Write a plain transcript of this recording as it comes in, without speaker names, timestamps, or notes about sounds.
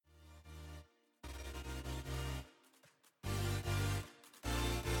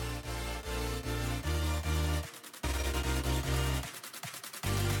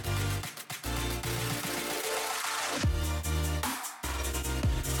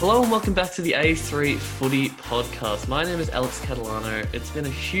Hello and welcome back to the A3 Footy Podcast. My name is Alex Catalano. It's been a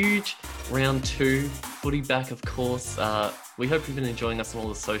huge round two, footy back of course. We hope you've been enjoying us on all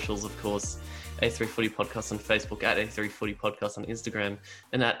the socials, of course. A3 Footy Podcast on Facebook, at A3 Footy Podcast on Instagram,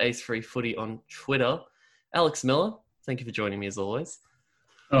 and at A3 Footy on Twitter. Alex Miller, thank you for joining me as always.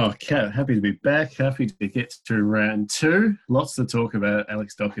 Oh, Kat, happy to be back. Happy to get through round two. Lots to talk about.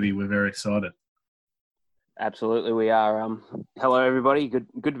 Alex Doherty, we're very excited. Absolutely, we are. Hello, everybody. Good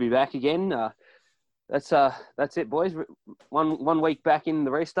to be back again. That's it, boys. One week back in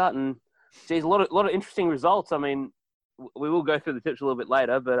the restart, and geez, a lot of interesting results. I mean, we will go through the tips a little bit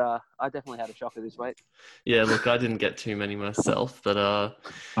later, but I definitely had a shocker this week. Yeah, look, I didn't get too many myself, but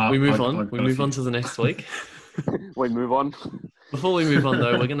we move on. We move on to the next week. We move on. Before we move on,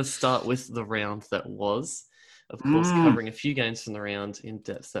 though, we're going to start with the round that was. Of course, covering a few games from the round in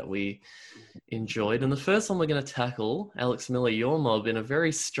depth that we enjoyed. And the first one we're going to tackle, Alex Miller, your mob, in a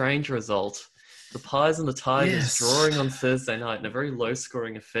very strange result. The Pies and the Tigers drawing on Thursday night in a very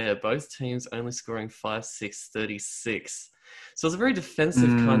low-scoring affair. Both teams only scoring 5-6, 36. So it was a very defensive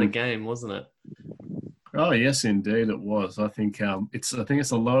kind of game, wasn't it? Oh, yes, indeed it was. I think it's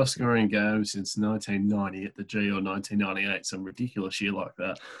the lowest scoring game since 1990 at the G or 1998, some ridiculous year like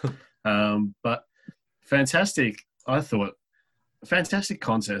that. But fantastic, I thought. Fantastic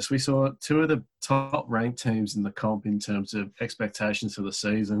contest. We saw two of the top-ranked teams in the comp in terms of expectations for the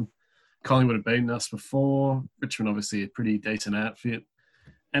season. Collingwood had beaten us before. Richmond, obviously, a pretty decent outfit.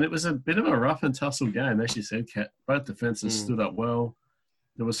 And it was a bit of a rough and tussle game, as you said, Kat. Both defences stood up well.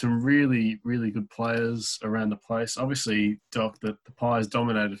 There were some really, really good players around the place. Obviously, Doc, the Pies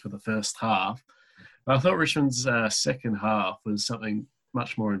dominated for the first half. But I thought Richmond's second half was something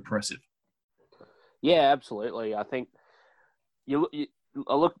much more impressive. Yeah, absolutely. I think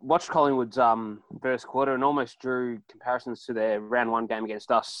I watched Collingwood's first quarter and almost drew comparisons to their round one game against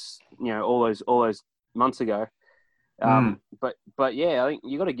us. All those months ago. But yeah, I think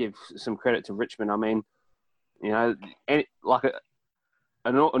you got to give some credit to Richmond. I mean, an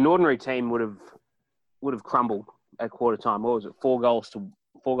ordinary team would have crumbled at quarter time. What was it? 4 goals to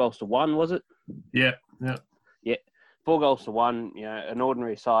 1, was it? Yeah. 4 goals to 1, an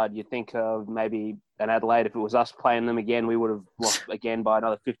ordinary side. You think of maybe an Adelaide. If it was us playing them again, we would have lost again by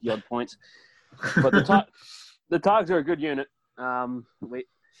another 50-odd points. But the Tigers are a good unit. I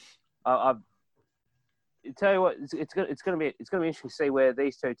tell you what, it's going to be interesting to see where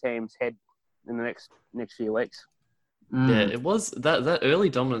these two teams head in the next few weeks. Yeah, it was that early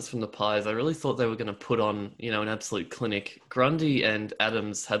dominance from the Pies. I really thought they were going to put on, an absolute clinic. Grundy and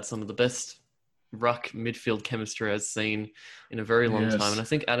Adams had some of the best ruck midfield chemistry I've seen in a very long time. And I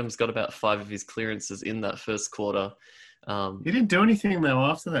think Adams got about 5 of his clearances in that first quarter. He didn't do anything, though,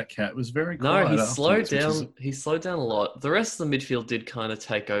 after that, Cat. It was very quiet. No, he slowed down. He slowed down a lot. The rest of the midfield did kind of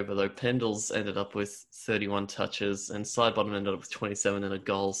take over, though. Pendles ended up with 31 touches and Sidebottom ended up with 27 and a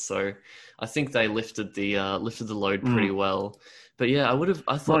goal. So I think they lifted the load pretty well. But yeah,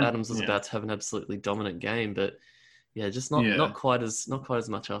 I thought Adams was about to have an absolutely dominant game, but yeah, just not quite as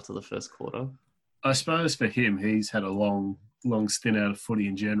much after the first quarter. I suppose for him, he's had a long stint out of footy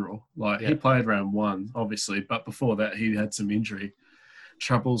in general. He played round one, obviously, but before that, he had some injury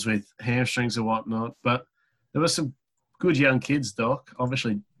troubles with hamstrings and whatnot. But there were some good young kids, Doc.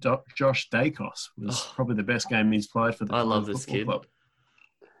 Obviously, Josh Dacos was probably the best game he's played for the I love this kid. Club.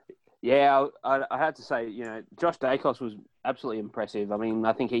 Yeah, I had to say, Josh Dacos was absolutely impressive. I mean,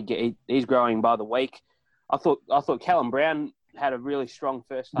 I think he's growing by the week. I thought Callum Brown had a really strong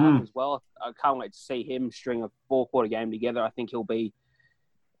first half as well. I can't wait to see him string a 4-quarter game together. I think he'll be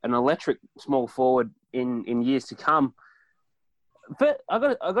an electric small forward in years to come. But I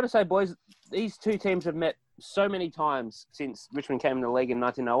got to say, boys, these two teams have met so many times since Richmond came in the league in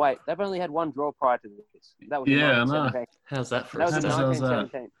 1908. They've only had one draw prior to this. That was in 1917. How's that for that a was in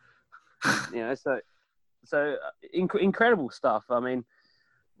start? 1917. So incredible stuff. I mean,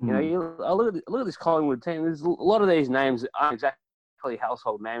 I look at this Collingwood team. There's a lot of these names that aren't exactly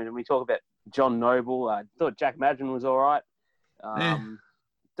household names. And we talk about John Noble. I thought Jack Madgen was all right.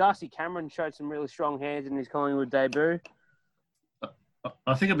 Darcy Cameron showed some really strong hands in his Collingwood debut.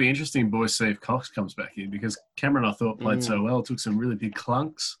 I think it'll be interesting, boys, to see if Cox comes back in because Cameron, I thought, played so well. Took some really big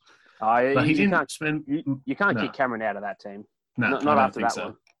clunks. But he didn't spend... You can't kick Cameron out of that team. No, not after that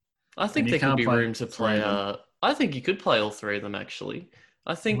one. I think there could be room to play... I think you could play all three of them, actually.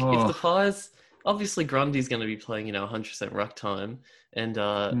 I think if the Pies, obviously Grundy's going to be playing, 100% ruck time. And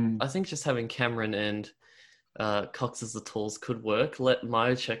I think just having Cameron and Cox as the tools could work. Let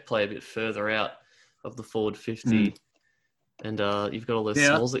Majacek play a bit further out of the forward 50. And you've got all those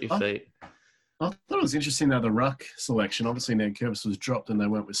smalls at your feet. I thought it was interesting though, the ruck selection. Obviously, Nankervis was dropped and they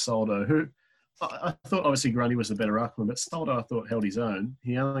went with Soldo, who I thought obviously Grundy was the better ruckman, but Soldo I thought held his own.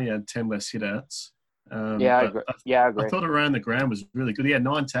 He only had 10 less hit-outs. I agree. I thought around the ground was really good. He had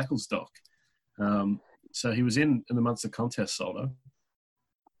 9 tackles, Doc. So he was in amongst the contest, Soldo.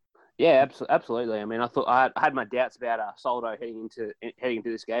 Yeah, absolutely. I mean, I thought I had my doubts about Soldo heading into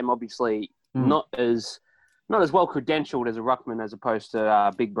this game. Obviously, not as well credentialed as a ruckman as opposed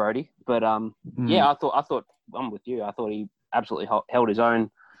to Big Brody. But yeah, I thought I'm with you. I thought he absolutely held his own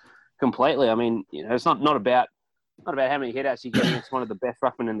completely. I mean, you know, it's not about how many hitouts you get against one of the best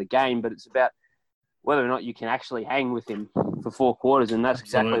ruckmen in the game, but it's about whether or not you can actually hang with him for 4 quarters, and that's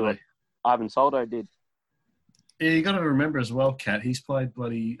exactly what Ivan Soldo did. Yeah, you got to remember as well, Kat. He's played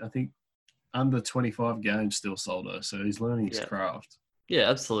I think under 25 games still, Soldo. So he's learning his craft. Yeah,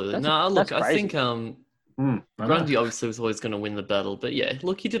 absolutely. I think Grundy obviously was always going to win the battle, but yeah,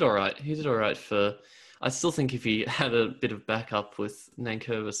 look, he did all right. I still think if he had a bit of backup with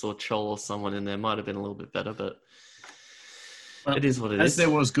Nankervis or Chol or someone in there, might have been a little bit better, but it is what it is. As there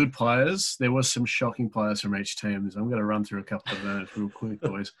was good players, there was some shocking players from each team. So I'm going to run through a couple of those real quick,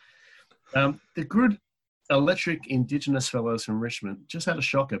 boys. The good electric Indigenous fellows from Richmond just had a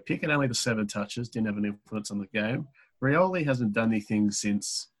shocker. Pickett only the 7 touches, didn't have an influence on the game. Rioli hasn't done anything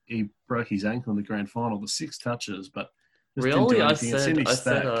since he broke his ankle in the grand final. The 6 touches, but Rioli, I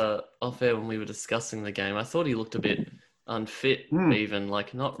said off air when we were discussing the game, I thought he looked a bit unfit, even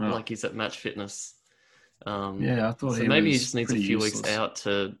like like he's at match fitness. Yeah, I thought so maybe he just needs a few weeks out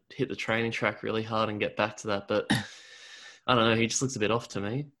to hit the training track really hard and get back to that. But I don't know, he just looks a bit off to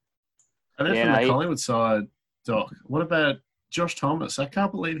me. And then from the Collingwood side, Doc, what about Josh Thomas? I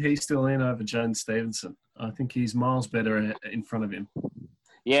can't believe he's still in over Jaden Stevenson. I think he's miles better in front of him.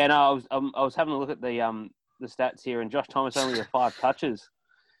 Yeah, no, I was having a look at the stats here, and Josh Thomas only had 5 touches.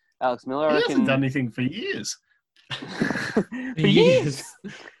 Alex Miller, he hasn't done anything for years. For years.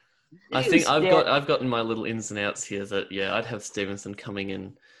 I think I've gotten my little ins and outs here that I'd have Stevenson coming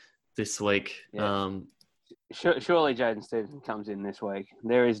in this week. Yeah. Surely Jaden Stevenson comes in this week.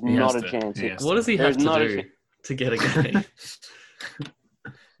 There is not a chance. What does he have to do to get a game?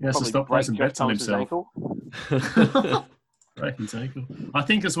 He has to stop placing bets on himself. Break his ankle. I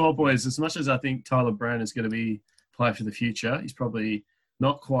think as well, boys, as much as I think Tyler Brown is going to be play for the future, he's probably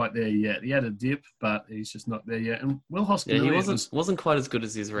not quite there yet. He had a dip, but he's just not there yet. And Will Hoskins, he wasn't quite as good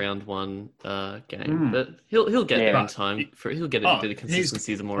as his round 1 game, but he'll get there in time. He'll get a bit of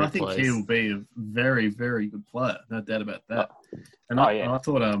consistency the more he plays. I think he'll be a very, very good player. No doubt about that. And I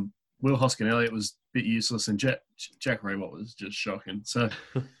thought Will Hoskin-Elliott was a bit useless, and Jack Rewalt was just shocking. So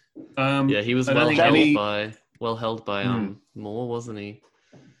he was well held by Moore, wasn't he?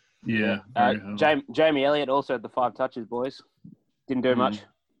 Yeah. Jamie Elliott also had the 5 touches, boys. Didn't do much.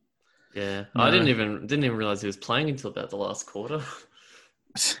 Yeah, no. I didn't even realize he was playing until about the last quarter.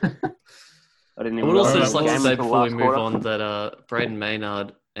 I didn't even. I would also just like to say before we move on that Braden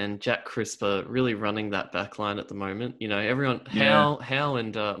Maynard and Jack Crisp are really running that back line at the moment. You know, everyone Howe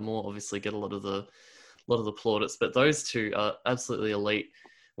and Moore obviously get a lot of the plaudits, but those two are absolutely elite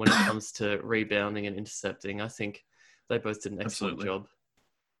when it comes to rebounding and intercepting. I think they both did an excellent job.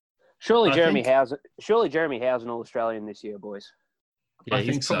 Surely Jeremy Howe's an All-Australian this year, boys. Yeah,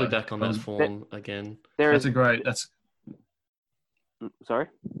 he's probably back on that form again. Sorry?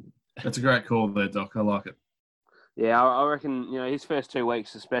 That's a great call there, Doc. I like it. Yeah, I reckon, his first 2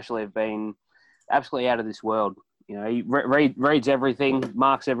 weeks especially have been absolutely out of this world. He reads everything,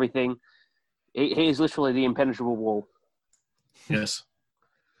 marks everything. He is literally the impenetrable wall. Yes.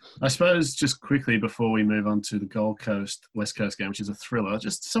 I suppose just quickly before we move on to the Gold Coast, West Coast game, which is a thriller,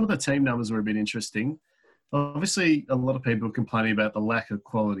 just some of the team numbers were a bit interesting. Obviously, a lot of people are complaining about the lack of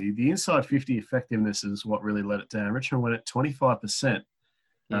quality. The inside 50 effectiveness is what really let it down. Richmond went at 25%,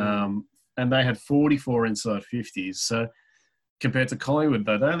 and they had 44 inside 50s. So compared to Collingwood,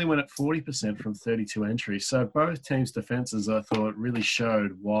 though, they only went at 40% from 32 entries. So both teams' defences, I thought, really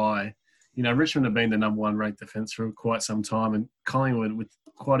showed why. Richmond have been the number 1 ranked defence for quite some time, and Collingwood, with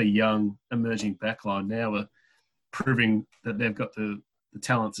quite a young emerging backline now, are proving that they've got the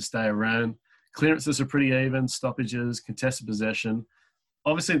talent to stay around. Clearances are pretty even, stoppages, contested possession.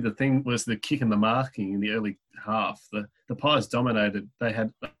 Obviously, the thing was the kick and the marking in the early half. The Pies dominated. They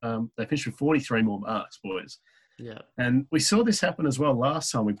finished with 43 more marks, boys. Yeah. And we saw this happen as well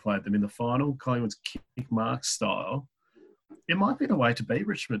last time we played them in the final, Collingwood's kick mark style. It might be the way to beat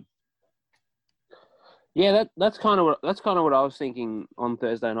Richmond. Yeah, that's kind of what I was thinking on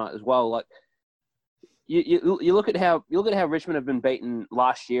Thursday night as well. Like, you look at how Richmond have been beaten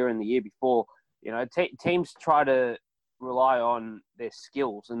last year and the year before. Teams try to rely on their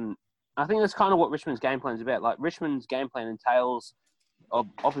skills, and I think that's kind of what Richmond's game plan is about. Like Richmond's game plan entails of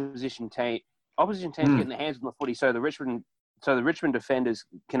opposition teams getting their hands on the footy, so the Richmond defenders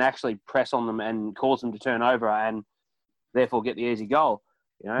can actually press on them and cause them to turn over, and therefore get the easy goal.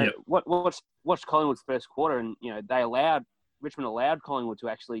 You know, Yep. watch Collingwood's first quarter, and you know Richmond allowed Collingwood to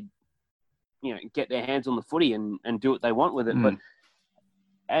actually, you know, get their hands on the footy and do what they want with it.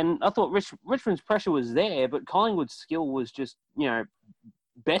 And I thought Richmond's pressure was there, but Collingwood's skill was just, you know,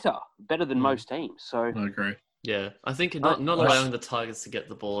 better than most teams. So I agree. Yeah, I think not allowing the Tigers to get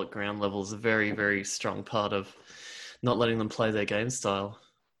the ball at ground level is a very, very strong part of not letting them play their game style.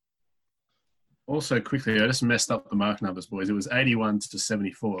 Also, quickly, I just messed up the mark numbers, boys. It was 81 to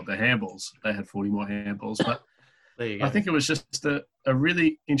 74. The handballs, they had 40 more handballs. But There you go. I think it was just a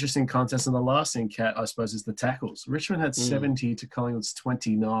really interesting contest. And the last thing, Kat, I suppose, is the tackles. Richmond had 70 to Collingwood's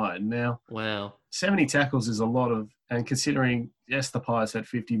 29. Now, Wow. 70 tackles is a lot of, and considering, yes, the Pies had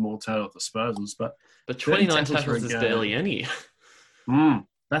 50 more total disposals, but 29 tackles tackles per is game. barely any.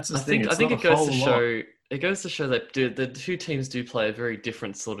 That's the thing. I think It's it not a goes to whole show. lot. It goes to show that the two teams do play a very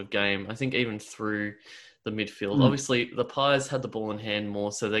different sort of game. I think even through the midfield. Obviously, the Pies had the ball in hand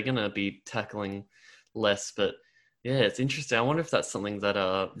more, so they're going to be tackling less. But yeah, it's interesting. I wonder if that's something that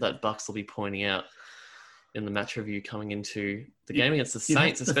that Bucks will be pointing out in the match review coming into the game against the you'd have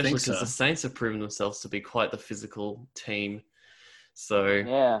Saints, to especially think because so. the Saints have proven themselves to be quite the physical team. So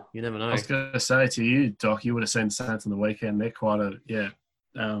yeah, you never know. I was going to say to you, Doc, you would have seen Saints on the weekend. They're quite a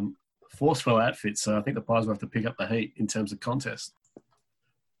forceful outfit. So I think the Pies will have to pick up the heat in terms of contest.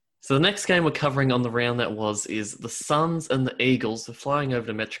 So the next game we're covering on the round that was is the Suns and the Eagles. They're flying over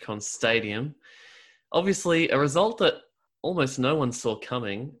to Metricon Stadium. Obviously, a result that almost no one saw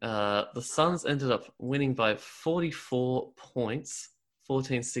coming. The Suns ended up winning by 44 points,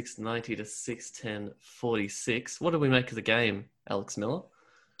 14-6-90 to 6-10-46. What do we make of the game, Alex Miller?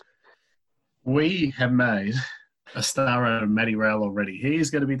 We have made a star out of Matty Rail already. He is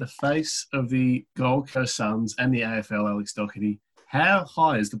going to be the face of the Gold Coast Suns and the AFL, Alex Doherty. How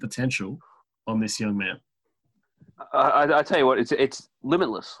high is the potential on this young man? I tell you what, it's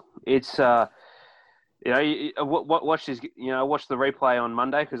limitless. It's watch his, I watched the replay on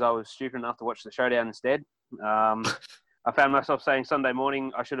Monday because I was stupid enough to watch the showdown instead. I found myself saying Sunday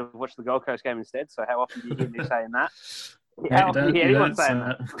morning I should have watched the Gold Coast game instead. So how often do you hear me saying that? How often do you hear anyone saying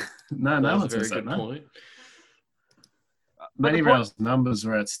that? No That one was a very says good that. point. Matty Rail's numbers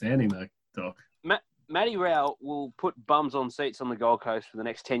are outstanding, though, Doc. Matty Rao will put bums on seats on the Gold Coast for the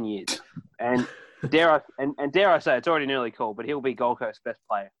next 10 years. And dare I say, it's already nearly called, but he'll be Gold Coast's best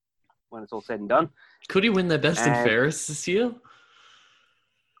player when it's all said and done. Could he win their best and And- fairest this year?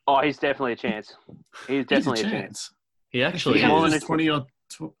 Oh, he's definitely a chance. He's definitely a chance. He actually He Yeah, well, is. has 20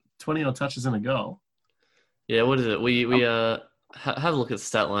 odd touches and a goal. Yeah, what is it? We have a look at the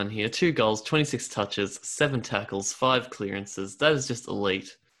stat line here. 2 goals, 26 touches, 7 tackles, 5 clearances. That is just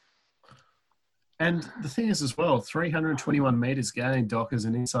elite. And the thing is as well, 321 metres gained, Doc, as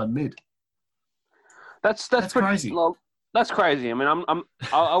an inside mid. That's That's pretty, crazy. Well, that's crazy. I mean,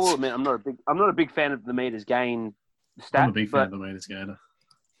 I will admit I'm not a big fan of the meters gain stat. I'm a big fan but of the metres gainer.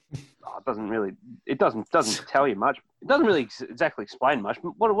 it doesn't tell you much. It doesn't really exactly explain much.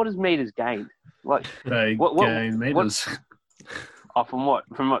 What is meters gained? Like, They What- gain metres. from what?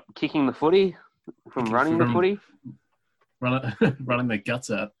 From what? Kicking the footy? From running the from- footy? running their guts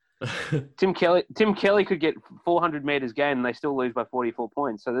out. Tim Kelly could get 400 meters gained and they still lose by 44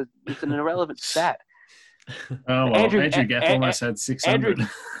 points. So it's an irrelevant stat. Oh, well, Andrew- Andrew Gaff almost had 600.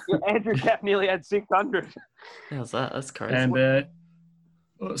 Andrew Cap nearly had 600. How's that? That's crazy. And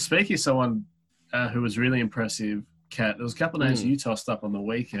well, speaking of someone who was really impressive, Kat, there was a couple of names you tossed up on the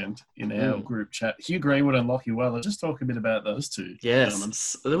weekend in our group chat. Hugh Greenwood and Lockie Weller. Just talk a bit about those two. Yes, gentlemen.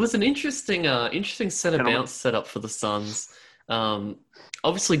 there was an interesting set of Gentlemen. bounce set up for the Suns.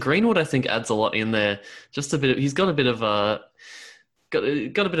 Obviously, Greenwood I think adds a lot in there. Just a bit. He's got a bit of got a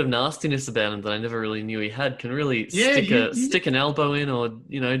bit of nastiness about him that I never really knew he had. Can really stick an elbow in or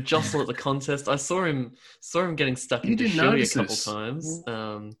jostle at the contest. I saw him getting stuck You into didn't Shuey a notice couple this. times.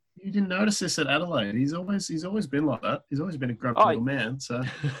 You didn't notice this at Adelaide. He's always been like that. He's always been a grumpy Oh, little man. So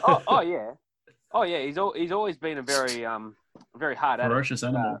Oh yeah. He's always been a very very hard at ferocious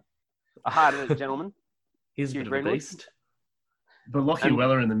animal. a hard at gentleman. He's a Hugh bit of a Greenwood. beast. But Lockie and-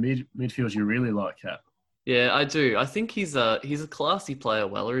 Weller in the midfield, you really like, Kat. Yeah, I do. I think he's a classy player,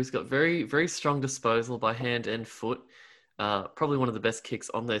 Weller. He's got very, very strong disposal by hand and foot. Probably one of the best kicks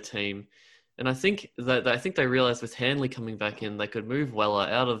on their team. And I think they realised with Hanley coming back in, they could move Weller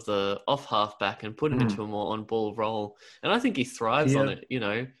out of the off half back and put him into a more on ball role. And I think he thrives on it.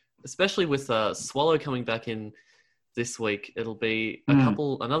 Especially with Swallow coming back in this week. It'll be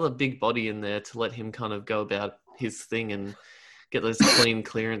another big body in there to let him kind of go about his thing and get those clean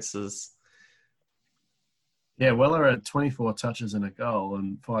clearances. Yeah, Weller had 24 touches and a goal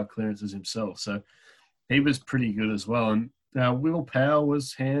and 5 clearances himself. So he was pretty good as well. And Will Powell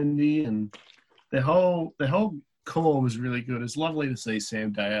was handy, and their whole core was really good. It's lovely to see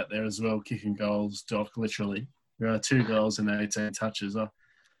Sam Day out there as well, kicking goals, Doc, literally. 2 goals and 18 touches.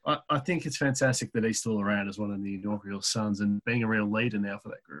 I think it's fantastic that he's still around as one of the inaugural Suns and being a real leader now for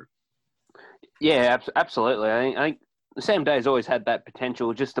that group. Yeah, absolutely. I think Sam Day's always had that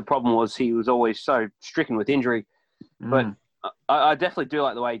potential. Just the problem was he was always so stricken with injury. But I definitely do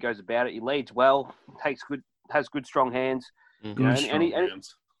like the way he goes about it. He leads well, has good strong hands. Hands. And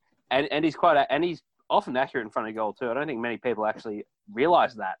he's he's often accurate in front of goal too. I don't think many people actually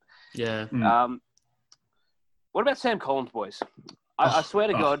realise that. Yeah. What about Sam Collins, boys? I swear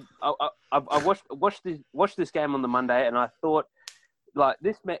to God, I watched this game on the Monday, and I thought, like,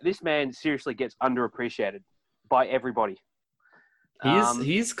 this man seriously gets underappreciated by everybody.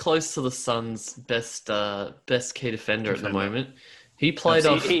 He's close to the Suns' best key defender at the moment. He played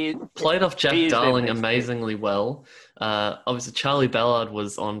off Jack Darling amazingly well. Obviously, Charlie Ballard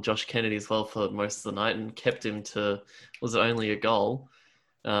was on Josh Kennedy as well for most of the night and kept him to, was it only a goal?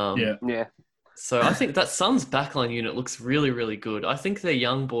 Yeah. So I think that Suns backline unit looks really, really good. I think their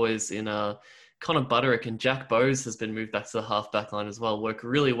young boys in Connor Butterick and Jack Bowes has been moved back to the half backline as well. Work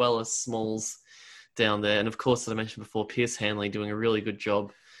really well as smalls down there. And of course, as I mentioned before, Pierce Hanley doing a really good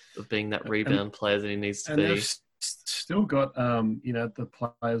job of being that rebound player that he needs to be. They've still got, the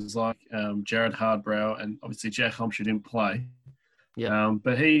players like Jared Hardbrow, and obviously Jack Hampshire didn't play. Yeah.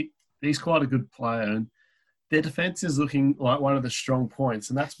 But he's quite a good player, and their defense is looking like one of the strong points,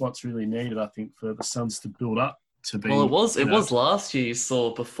 and that's what's really needed, I think, for the Suns to build up to be. Well, it was last year. You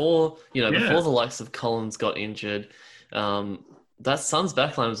saw before the likes of Collins got injured. That Suns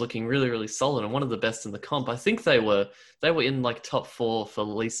backline was looking really, really solid and one of the best in the comp. I think they were in like top 4 for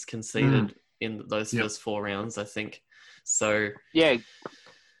least conceded in those first 4 rounds, I think. So yeah,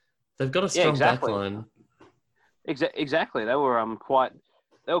 they've got a strong backline. Exactly. They were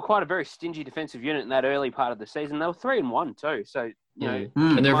quite a very stingy defensive unit in that early part of the season. They were 3-1 too. So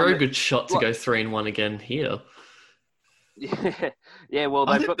and they're a very good shot to go 3-1 again here. Yeah. Well,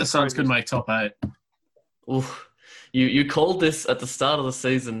 I think the Suns could make top 8. Oof. You called this at the start of the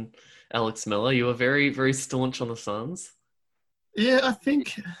season, Alex Miller. You were very, very staunch on the Suns. Yeah, I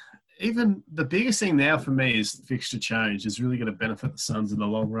think even the biggest thing now for me is fixture change is really going to benefit the Suns in the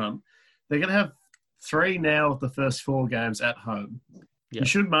long run. They're going to have 3 now of the first 4 games at home. Yep. You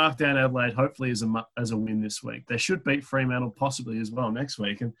should mark down Adelaide, hopefully, as a win this week. They should beat Fremantle possibly as well next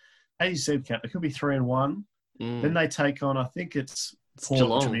week. And as you said, Cap, it could be 3-1. Then they take on, I think it's Port,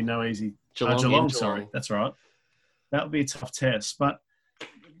 Geelong. which will be no easy. Geelong. Sorry. That's right. That would be a tough test. But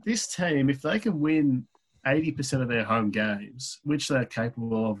this team, if they can win 80% of their home games, which they're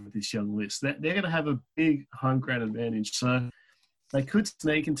capable of with this young list, they're going to have a big home ground advantage. So they could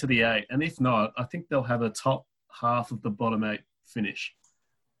sneak into the 8. And if not, I think they'll have a top half of the bottom 8 finish.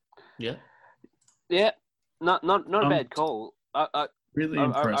 Yeah. Yeah. Not a bad call. Really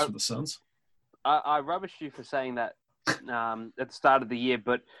impressed with the Suns. I rubbish you for saying that at the start of the year,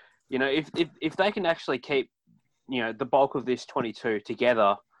 but if they can actually keep the bulk of this 22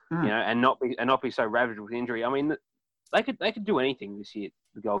 together, and not be so ravaged with injury, I mean, they could do anything this year.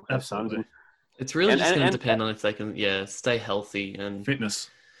 The Gold Coast Suns. It's really just going to depend on if they can stay healthy and fitness.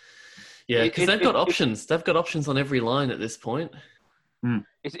 Yeah, because they've got options. They've got options on every line at this point.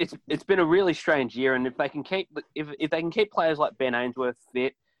 It's been a really strange year, and if they can keep players like Ben Ainsworth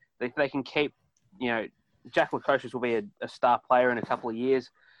fit, if they can keep Jack Lukosius will be a star player in a couple of years.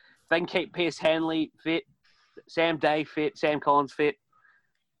 If they can keep Pierce Hanley fit, Sam Day fit, Sam Collins fit.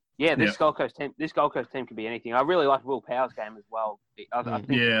 Yeah, this Gold Coast team could be anything. I really like Will Powell's game as well. I think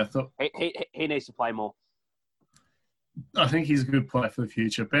he needs to play more. I think he's a good player for the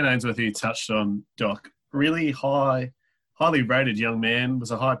future. Ben Ainsworth, you touched on, Doc, really highly rated young man, was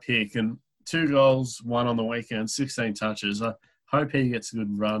a high pick, and 2 goals, 1 on the weekend, 16 touches. I hope he gets a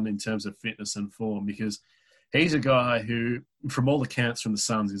good run in terms of fitness and form, because he's a guy who, from all accounts from the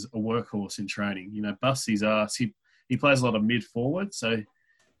Suns, is a workhorse in training. Busts his ass. He plays a lot of mid-forward, so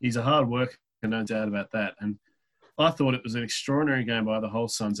he's a hard worker, no doubt about that. And I thought it was an extraordinary game by the whole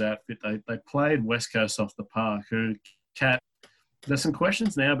Suns outfit. They played West Coast off the park, there's some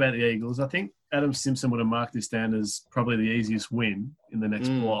questions now about the Eagles. I think Adam Simpson would have marked this down as probably the easiest win in the next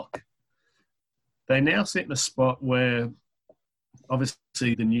block. They now sit in a spot where,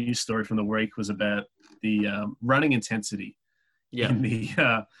 obviously, the news story from the week was about the running intensity Yeah. in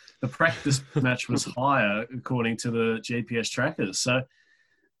the practice match was higher according to the GPS trackers. So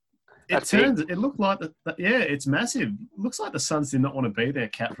it looked like it's massive. Looks like the Suns did not want to be there,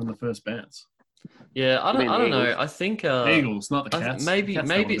 Cat, from the first bounce. Yeah, I don't know. I think Eagles, not the Cats. Maybe The Cats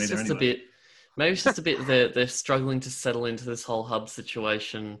don't want to it's be there just anyway. a bit. Maybe it's just a bit they're struggling to settle into this whole hub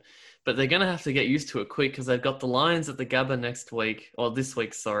situation, but they're going to have to get used to it quick because they've got the Lions at the Gabba next week, or this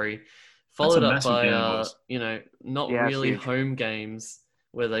week, sorry, followed up massive by game, boys. not Yeah, really huge. home games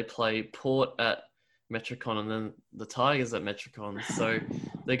where they play Port at Metricon and then the Tigers at Metricon. So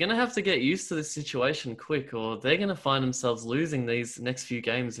they're going to have to get used to this situation quick, or they're going to find themselves losing these next few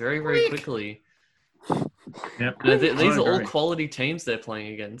games very, very quickly. Yep. These are all agree. quality teams they're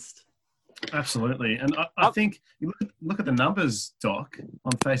playing against. Absolutely, and I think you look at the numbers, Doc,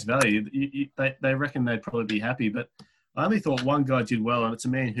 on face value. They reckon they'd probably be happy, but I only thought one guy did well, and it's a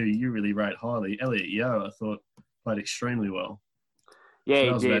man who you really rate highly, Elliot Yeo. I thought played extremely well. Yeah, So that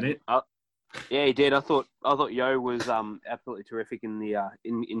he was did. about it. Yeah, he did. I thought Yo was absolutely terrific in the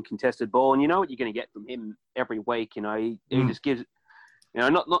in contested ball, and you know what you're going to get from him every week. He just gives,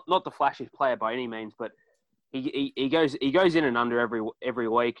 not the flashiest player by any means, but he goes in and under every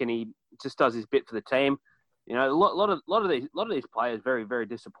week, and he just does his bit for the team. A lot of these players very, very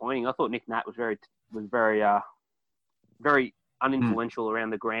disappointing. I thought Nick Nat was very uninfluential around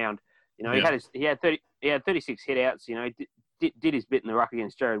the ground. He had 36 hitouts. Did his bit in the ruck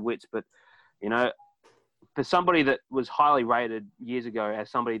against Jared Witts, but for somebody that was highly rated years ago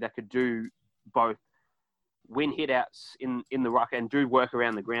as somebody that could do both win hitouts in the ruck and do work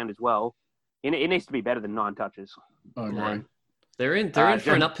around the ground as well, it needs to be better than 9 touches. I agree. Yeah. They're in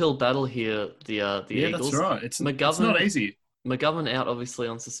for an uphill battle here. The Eagles. That's right. It's McGovern, not easy. McGovern out obviously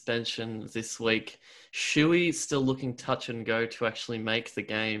on suspension this week. Shuey still looking touch and go to actually make the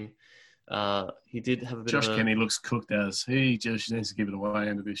game. He did have a bit Josh of Kenny looks cooked as. He just needs to give it away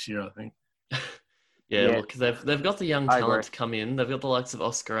end of this year, I think. Yeah, look, they've got the young talent to come in. They've got the likes of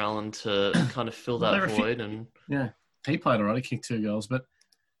Oscar Allen to kind of fill that void. And yeah, he played all right. He kicked 2 goals, but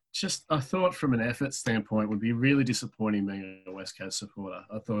just I thought from an effort standpoint would be really disappointing being a West Coast supporter.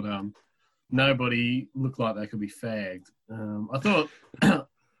 I thought nobody looked like they could be fagged. I thought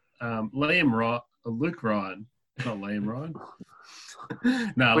Luke Ryan, not Liam Ryan.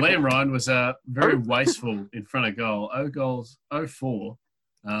 No, Liam Ryan was very wasteful in front of goal. 0 4.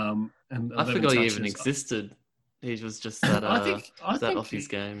 And I forgot touches. he even existed. He was just that I think off his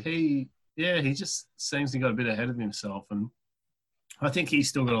game. He just seems to got a bit ahead of himself, and I think he's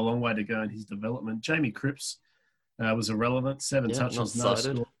still got a long way to go in his development. Jamie Cripps was irrelevant, 7 touches, no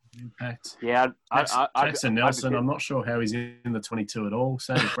score, impact. Yeah, Jackson Nelson, I'm not sure how he's in the 22 at all.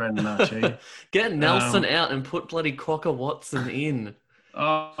 Same with Brandon Archie. Get Nelson out and put bloody Crocker Watson in.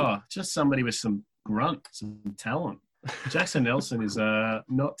 Oh, just somebody with some grunt, some talent. Jackson Nelson is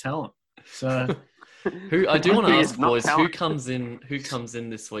not talent. So, who I do want to ask, boys, talent. who comes in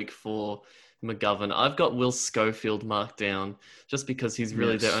this week for McGovern? I've got Will Schofield marked down just because he's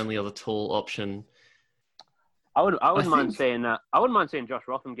really their only other tall option. I wouldn't mind seeing Josh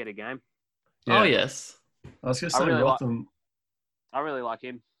Rotham get a game. Yeah. Oh yes, I was going to say Rotham. I really like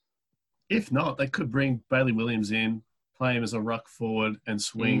him. If not, they could bring Bailey Williams in, play him as a ruck forward, and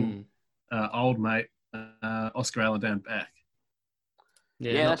swing old mate Oscar Allen down back.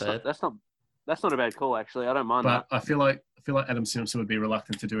 Yeah, that's not a bad call actually. I don't mind that. But I feel like Adam Simpson would be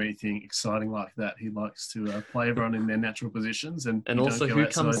reluctant to do anything exciting like that. He likes to play everyone in their natural positions, and also who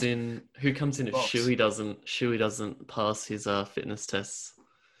comes in if Shuey doesn't pass his fitness tests.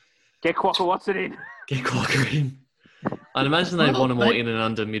 Get Crocker Watson in. Get Crocker in. I'd imagine they want a more in and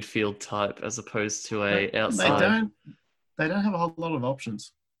under midfield type as opposed to a outside. They don't have a whole lot of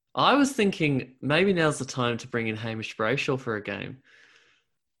options. I was thinking maybe now's the time to bring in Hamish Brayshaw for a game.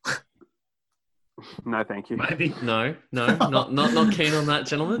 No, thank you. Maybe not keen on that,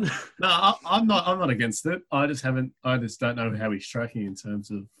 gentlemen. No, I'm not against it. I just don't know how he's tracking in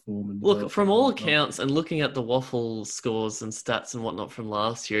terms of form and. Look, from all accounts, and looking at the Waffle scores and stats and whatnot from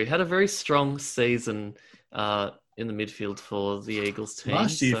last year, he had a very strong season in the midfield for the Eagles team.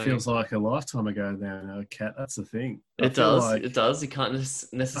 Last year feels like a lifetime ago now, Kat. That's the thing. It does. You can't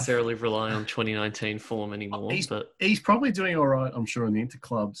necessarily rely on 2019 form anymore. He's probably doing all right, I'm sure, in the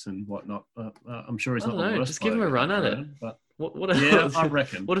interclubs and whatnot. I'm sure he's not the worst. Just give him a run at it. But I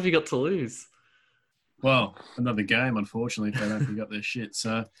reckon. What have you got to lose? Well, another game, unfortunately, if they don't pick up their shit.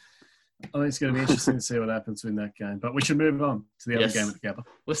 So I think it's going to be interesting to see what happens in that game. But we should move on to the other game at the Gabba.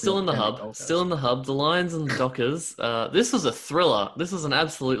 We're still in the hub. Still in the hub. The Lions and the Dockers. This was a thriller. This was an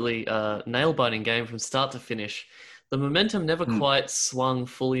absolutely nail-biting game from start to finish. The momentum never Hmm. quite swung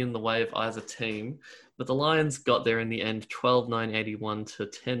fully in the way of either team, but the Lions got there in the end, 12-9-81 to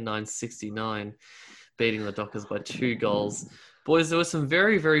 10-9-69, beating the Dockers by 2 goals. Boys, there were some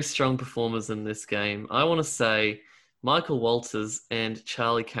very, very strong performers in this game. I want to say Michael Walters and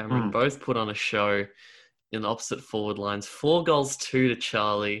Charlie Cameron both put on a show in opposite forward lines. 4 goals, 2 to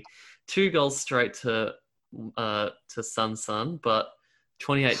Charlie, 2 goals straight to Sun, but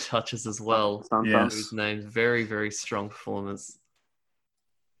 28 touches as well. Yes. Whose names very, very strong performers.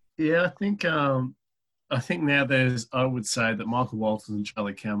 Yeah, I think now I would say that Michael Walters and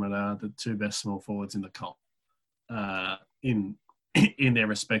Charlie Cameron are the 2 best small forwards in the comp, in their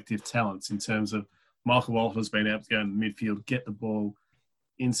respective talents. In terms of Michael Walters being able to go in the midfield, get the ball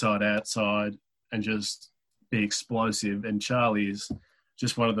inside, outside, and just be explosive. And Charlie is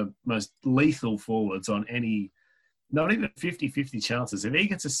just one of the most lethal forwards on any, not even 50-50 chances. If he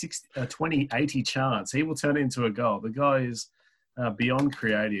gets a 20-80 chance, he will turn it into a goal. The guy is beyond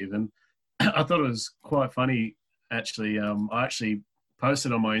creative. And I thought it was quite funny, actually. I actually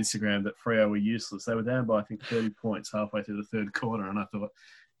posted on my Instagram that Freo were useless. They were down by, I think, 30 points halfway through the third quarter. And I thought,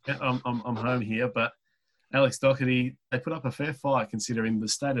 yeah, I'm home here. But Alex Doherty, they put up a fair fight considering the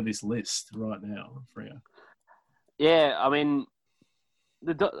state of this list right now, Freo. Yeah, I mean,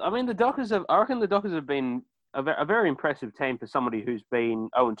 the Dockers have. I reckon the Dockers have been a very impressive team for somebody who's been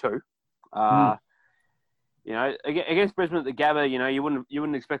 0-2. You know, against Brisbane at the Gabba, you know, you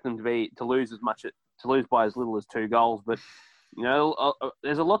wouldn't expect them to lose by as little as 2 goals. But you know,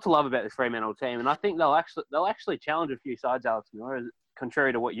 there's a lot to love about this Fremantle team, and I think they'll actually challenge a few sides, Alex Miller,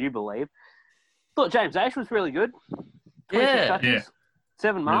 contrary to what you believe. Thought James Aish was really good. 26 touches,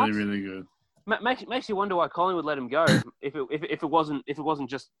 7 marks. Really, really good. Makes you wonder why Colin would let him go if it wasn't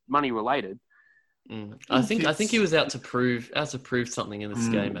just money related. I think he was out to prove something in this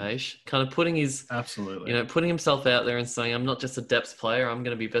game, Aish. Kind of putting himself out there and saying, I'm not just a depth player, I'm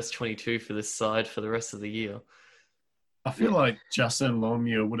going to be best 22 for this side for the rest of the year. I feel like Justin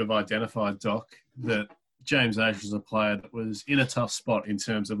Longmuir would have identified, Doc, that James Aish was a player that was in a tough spot in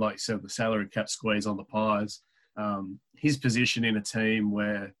terms of, like you said, the salary cap squeeze on the Pies. His position in a team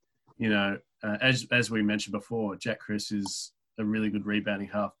where, you know, as we mentioned before, Jack Chris is a really good rebounding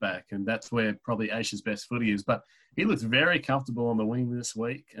halfback, and that's where probably Aish's best footy is. But he looks very comfortable on the wing this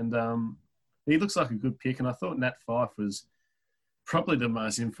week, and he looks like a good pick. And I thought Nat Fyfe was probably the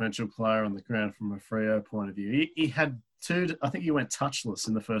most influential player on the ground from a Freo point of view. He had 2, I think he went touchless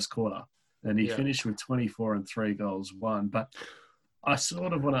in the first quarter, and he finished with 24 and 3 goals, 1. But I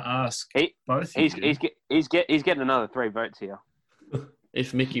sort of want to ask both of you. He's getting another 3 votes here.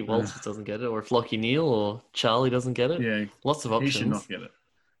 If Mickey Walters doesn't get it, or if Lockie Neal or Charlie doesn't get it, lots of options. He should not get it.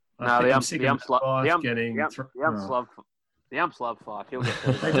 The umps love Fyfe. He'll get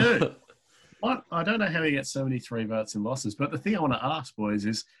it. They do. I don't know how he gets 73 votes in losses, but the thing I want to ask, boys,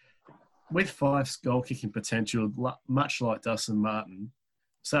 is with Fyfe's goal-kicking potential, much like Dustin Martin,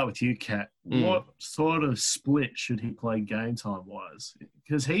 start with you, Kat. What sort of split should he play game time-wise?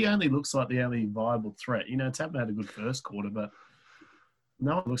 Because he only looks like the only viable threat. You know, Tapman had a good first quarter, but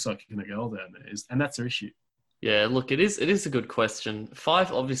no one looks like kicking a goal down there, and that's their issue. Yeah, look, it is a good question.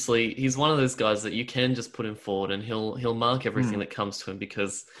 Fyfe, obviously, he's one of those guys that you can just put him forward and he'll mark everything that comes to him,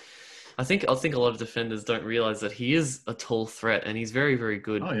 because I think a lot of defenders don't realise that he is a tall threat and he's very, very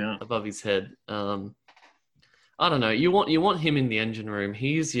good above his head. I don't know. You want him in the engine room.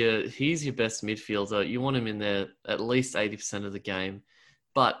 He's your best midfielder. You want him in there at least 80% of the game.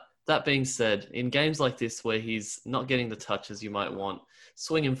 But that being said, in games like this where he's not getting the touches you might want,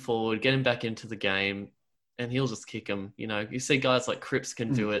 swing him forward, get him back into the game, and he'll just kick him. You know, you see guys like Cripps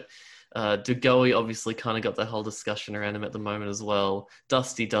can do it. Dugowie obviously kind of got the whole discussion around him at the moment as well.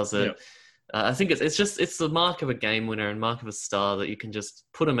 Dusty does it. I think it's the mark of a game winner and mark of a star that you can just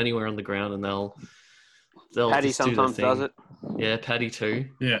put them anywhere on the ground and they'll Paddy just sometimes do their does thing. it. Yeah, Paddy too.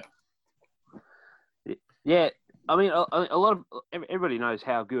 Yeah. I mean, a lot of everybody knows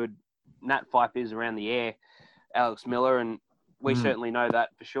how good Nat Fyfe is around the air, Alex Miller, and we certainly know that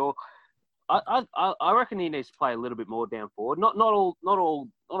for sure. I reckon he needs to play a little bit more down forward. Not all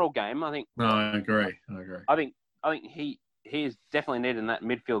game. I think. No, I agree. I think he is definitely needed in that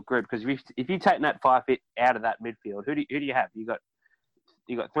midfield group, because if you take Nat Fyfe out of that midfield, who do you have? You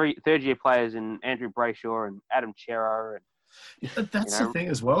got 3 third-year players in Andrew Brayshaw and Adam Chero. That's the thing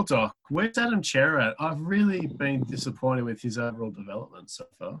as well, Doc. Where's Adam Chero at? I've really been disappointed with his overall development so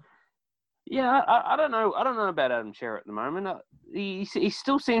far. Yeah, I don't know. I don't know about Adam Chero at the moment. He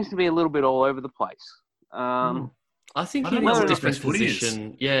still seems to be a little bit all over the place. I think I he don't needs know a what his different best footy is.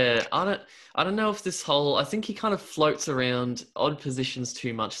 position. Yeah, I don't know if this whole. I think he kind of floats around odd positions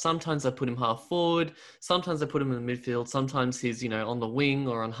too much. Sometimes I put him half forward. Sometimes I put him in the midfield. Sometimes he's on the wing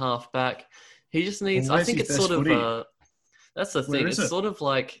or on half back. He just needs. Well, I where's think his it's best sort of. footy? That's the Where thing. is it?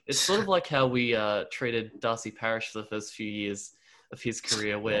 It's sort of like how we treated Darcy Parish for the first few years of his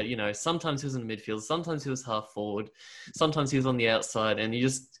career, where sometimes he was in the midfield, sometimes he was half forward, sometimes he was on the outside, and you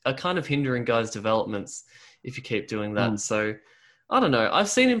just are kind of hindering guys' developments if you keep doing that. So I don't know. I've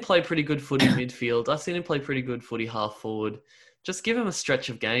seen him play pretty good footy midfield. I've seen him play pretty good footy half forward. Just give him a stretch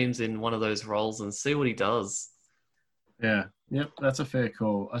of games in one of those roles and see what he does. Yeah, yep, that's a fair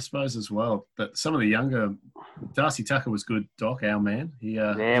call, I suppose as well. But some of the younger, Darcy Tucker was good, Doc, our man. He played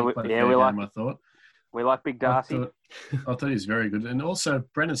a fair game, I thought. We like Big Darcy. I thought he was very good. And also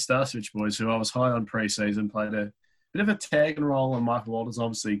Brendan Starcevich, boys, who I was high on pre-season, played a bit of a tagging role, and Michael Walters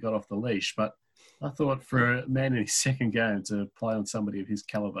obviously got off the leash. But I thought for a man in his second game to play on somebody of his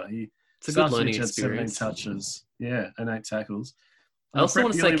calibre, it's a good learning had experience. 17 touches, and 8 tackles. I also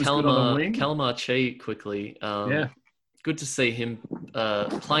want to say Calamar Chi quickly. Yeah. Good to see him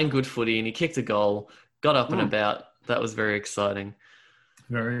playing good footy, and he kicked a goal, got up and about. That was very exciting.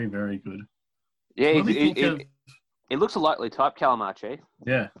 Very, very good. Yeah, it looks a likely type, Calamachi.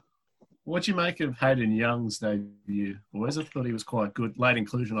 Yeah. What do you make of Hayden Young's debut, boys? I thought he was quite good. Late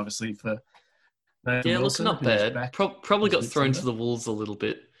inclusion, obviously, for Nathan Wilson. Look, not bad. Probably got thrown to the wolves a little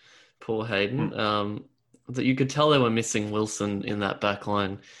bit, poor Hayden. That you could tell they were missing Wilson in that back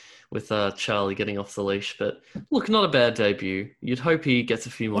line with Charlie getting off the leash. But look, not a bad debut. You'd hope he gets a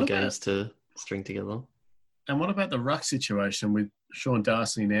few more games to string together. And what about the ruck situation with Sean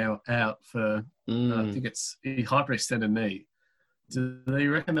Darcy now out for, I think he hyperextended knee. Do they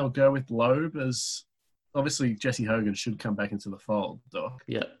reckon they'll go with Loeb as, obviously Jesse Hogan should come back into the fold, Doc?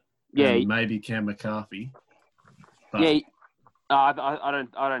 Yeah. Yeah. And maybe Cam McCarthy. But, yeah. I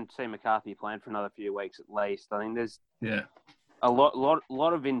don't see McCarthy playing for another few weeks at least. I think there's a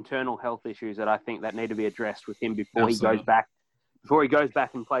lot of internal health issues that I think that need to be addressed with him before he goes back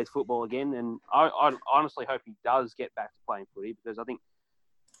and plays football again. And I honestly hope he does get back to playing footy, because I think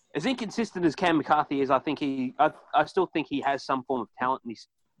as inconsistent as Cam McCarthy is, I still think he has some form of talent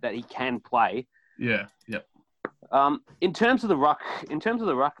that he can play. Yeah. Yep. In terms of the ruck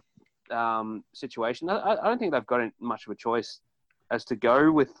situation, I don't think they've got much of a choice as to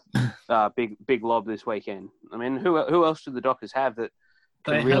go with Big Lob this weekend. I mean, who else do the Dockers have that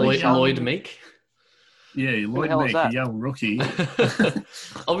can really Lloyd Meek? Yeah, Lloyd Meek, a young rookie.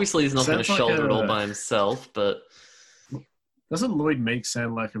 Obviously, he's not going to shoulder it all by himself, but... Doesn't Lloyd Meek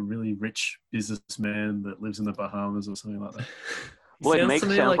sound like a really rich businessman that lives in the Bahamas or something like that? Lloyd Meek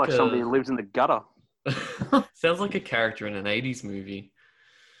sounds like somebody who lives in the gutter. Sounds like a character in an 80s movie.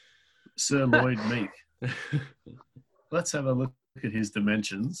 Sir Lloyd Meek. Let's have a look at his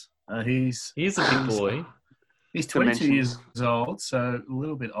dimensions. He's a big boy. He's 22 years old, so a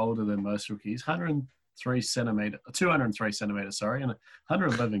little bit older than most rookies. 203 centimeters, sorry, and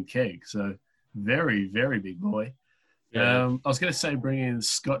 111 keg. So very, very big boy. Yeah. I was going to say bring in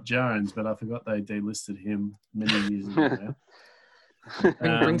Scott Jones, but I forgot they delisted him many years ago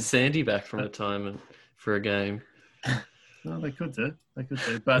now. Bring Sandy back from retirement for a game. Well, they could do.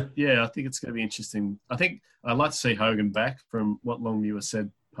 But, yeah, I think it's going to be interesting. I think I'd like to see Hogan back from what Longmuir said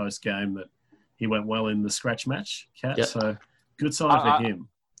post-game, that he went well in the scratch match, Cat. Yep. So good sign for him.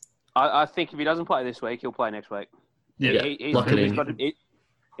 I think if he doesn't play this week, he'll play next week. Yeah, he's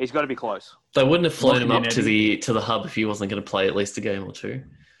got to be close. They wouldn't have flown him up to the hub if he wasn't going to play at least a game or two.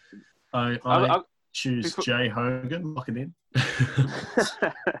 I choose Jay Hogan. Lock it in.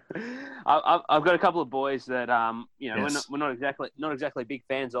 I've got a couple of boys that yes. we're not exactly big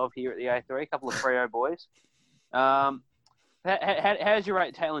fans of here at the A3. A couple of Freo boys. How's your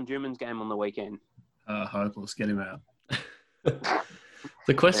rate Taylor Juman's game on the weekend? Hopeless. Get him out.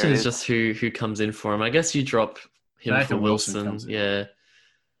 The question is just who comes in for him. I guess you drop him Nathan for Wilson. Yeah.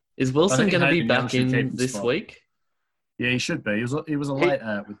 Is Wilson going to be back in this week? Yeah, he should be. He was a late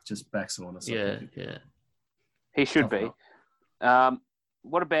out with just back soreness. Yeah. He should be.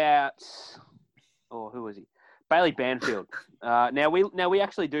 What about? Oh, who was he? Bailey Banfield. Now we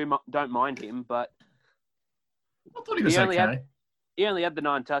actually don't mind him, but I thought he was okay. He only had the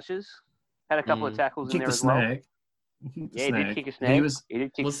 9 touches. Had a couple of tackles in there as well. He did kick a snag. Was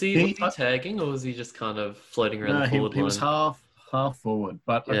he tagging, or was he just kind of floating around the forward line? He was half forward,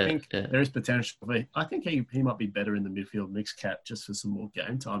 but I think there is potential. I think he might be better in the midfield mix, Cat, just for some more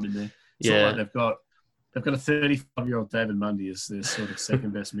game time in there. It's not like they've got a 35-year-old David Mundy as their sort of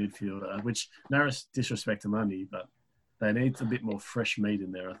second best midfielder, which no disrespect to Mundy, but they need a bit more fresh meat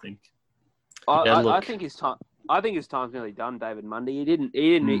in there, I think. I think his time. I think his time's nearly done, David Mundy. He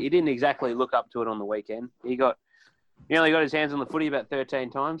didn't exactly look up to it on the weekend. He only got his hands on the footy about 13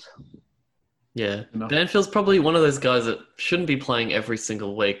 times. Yeah, Enough. Banfield's probably one of those guys that shouldn't be playing every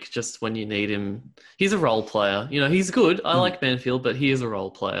single week, just when you need him. He's a role player. You know, he's good. I like Banfield, but he is a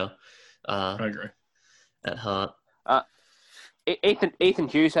role player. I agree. At heart. Ethan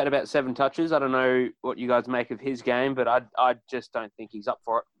Hughes had about 7 touches. I don't know what you guys make of his game, but I just don't think he's up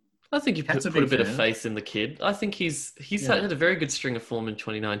for it. I think you put a bit of faith in the kid. I think he's had a very good string of form in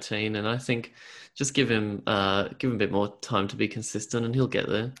 2019, and I think just give him a bit more time to be consistent, and he'll get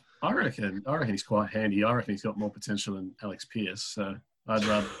there. I reckon he's quite handy. I reckon he's got more potential than Alex Pearce. So I'd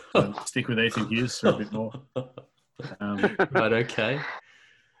rather stick with Ethan Hughes for a bit more. Right, okay.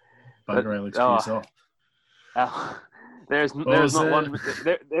 Bugger Alex Pearce off. There is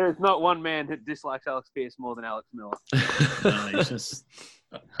not one man who dislikes Alex Pearce more than Alex Miller. No, he's just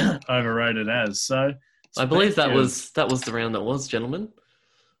overrated as. So I believe that was the round that was, gentlemen.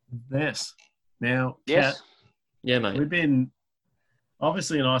 Yes. Now, yes. Kat, yeah, mate. We've been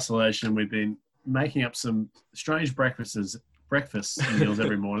obviously in isolation. We've been making up some strange breakfast meals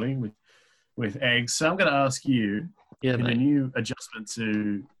every morning with eggs. So I'm going to ask you, in a new adjustment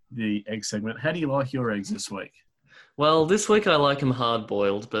to the egg segment, how do you like your eggs this week? Well, this week I like them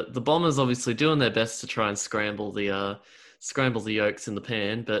hard-boiled, but the Bombers obviously doing their best to try and scramble the yolks in the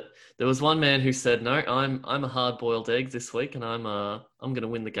pan. But there was one man who said, "No, I'm a hard-boiled egg this week, and I'm going to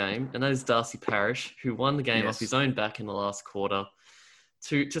win the game." And that is Darcy Parish, who won the game off his own back in the last quarter.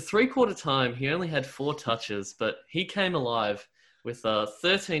 To three-quarter time, he only had 4 touches, but he came alive with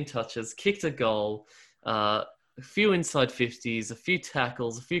 13 touches, kicked a goal, a few inside 50s, a few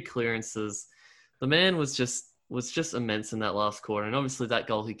tackles, a few clearances. The man was just immense in that last quarter, and obviously that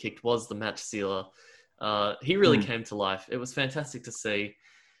goal he kicked was the match sealer. He really came to life. It was fantastic to see.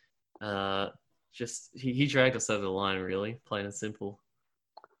 He dragged us over the line, really, plain and simple.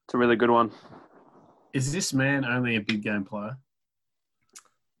 It's a really good one. Is this man only a big game player?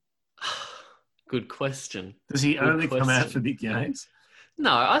 Good question. Does he only come out for big games?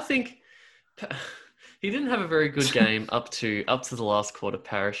 No, I think he didn't have a very good game up to the last quarter,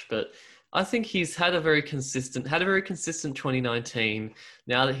 Parish, but I think he's had a very consistent 2019.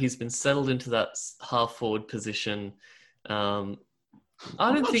 Now that he's been settled into that half forward position, I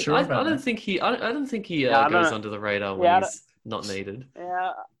don't think he goes under the radar when he's not needed.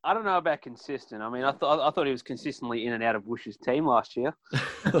 Yeah, I don't know about consistent. I mean, I thought he was consistently in and out of Woosh's team last year.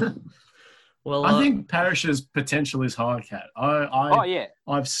 Well, I think Parish's potential is high, Kat.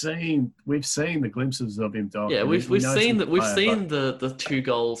 We've seen the glimpses of him. Doc. Yeah, we've seen the 2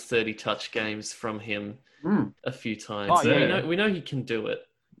 goals, 30 touch games from him a few times. We know he can do it.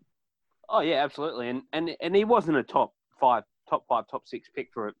 Oh yeah, absolutely. And he wasn't a top 5, top 6 pick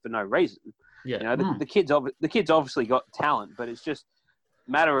for no reason. Yeah, you know, the kid's obviously got talent, but it's just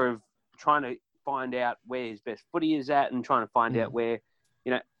a matter of trying to find out where his best footy is at and trying to find out where,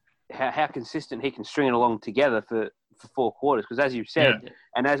 you know, how consistent he can string it along together for 4 quarters. Because as you said,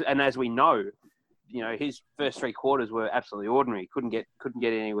 and as we know, you know, his first 3 quarters were absolutely ordinary. Couldn't get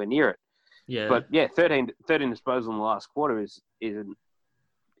anywhere near it. Yeah. But yeah, 13 disposals in the last quarter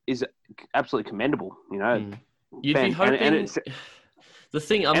is absolutely commendable. You know, you'd be hoping. The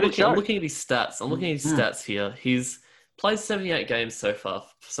thing I'm looking at his stats. I'm looking at his stats here. He's played 78 games so far.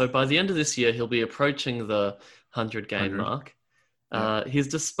 So by the end of this year, he'll be approaching the 100 game mark. His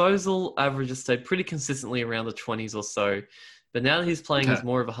disposal averages stayed pretty consistently around the 20s or so. But now that he's playing as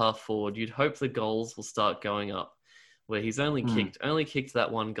more of a half forward, you'd hope the goals will start going up. Where he's only kicked that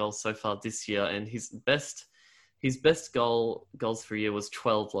 1 goal so far this year, and his best goals for a year was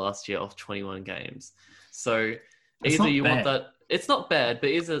 12 last year off 21 games. So either you want that. It's not bad, but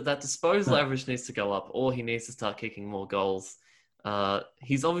either that disposal average needs to go up, or he needs to start kicking more goals.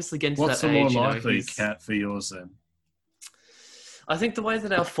 He's obviously getting to that age. What's the more likely, Kat, for yours then? I think the way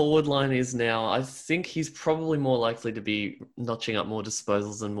that our forward line is now, I think he's probably more likely to be notching up more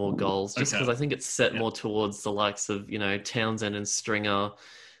disposals and more goals, just because I think it's set more towards the likes of, you know, Townsend and Stringer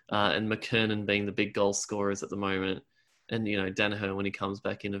and McKernan being the big goal scorers at the moment. And, you know, Danaher when he comes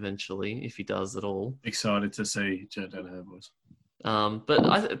back in eventually, if he does at all. Excited to see Joe Danaher, boys.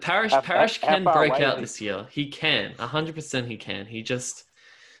 But Parish can break out this year. He can. 100% he can. He just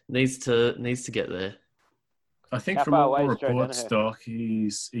needs to get there. I think from all reports, Doc,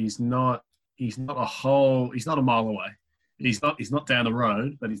 he's not a mile away. He's not down the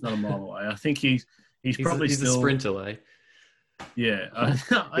road, but he's not a mile away. I think he's probably still a sprint away. Yeah,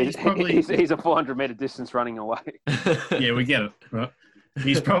 he's a 400-meter distance running away. Yeah, we get it. Right?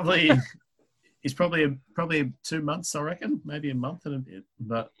 He's probably 2 months, I reckon, maybe a month and a bit.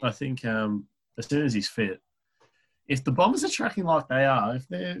 But I think as soon as he's fit, if the Bombers are tracking like they are,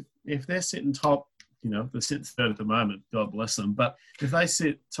 if they're sitting top, they're sitting third at the moment, God bless them. But if they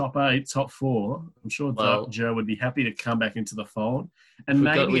sit top 8, top 4, I'm sure Joe would be happy to come back into the fold. And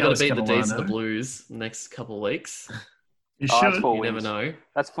we got to beat the D's and the Blues next couple of weeks. You should. You never know.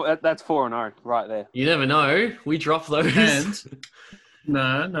 That's 4-0 right there. You never know. We drop those. And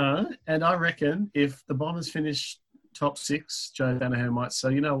no. And I reckon if the Bombers finish top 6, Joe Danaher might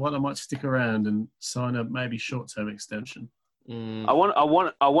say, you know what, I might stick around and sign a maybe short-term extension. I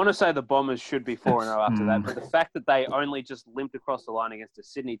want to say the Bombers should be 4-0 after that, but the fact that they only just limped across the line against a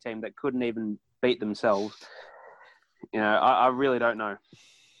Sydney team that couldn't even beat themselves, I really don't know.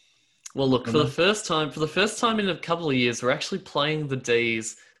 Well, look, for the first time in a couple of years, we're actually playing the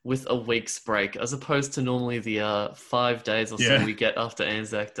D's with a week's break, as opposed to normally the 5 days or so we get after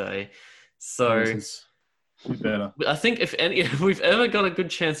Anzac Day. So better. I think if we've ever got a good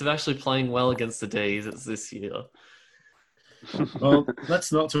chance of actually playing well against the D's, it's this year. Well,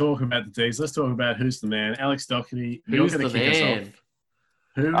 let's not talk about the D's. Let's talk about who's the man. Alex Doherty, you're going to kick us off.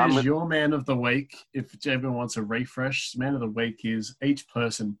 Who is your man of the week? If everyone wants a refresh, man of the week is each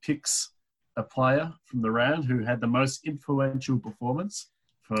person picks a player from the round who had the most influential performance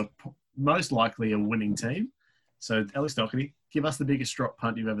for most likely a winning team. So, Alex Doherty, give us the biggest drop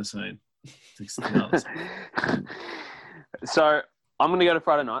punt you've ever seen. So, I'm going to go to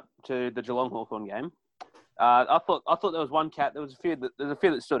Friday night to the Geelong Hawthorn game. I thought there was one cat. There's a few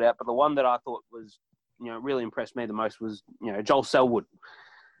that stood out, but the one that I thought was, really impressed me the most was, Joel Selwood.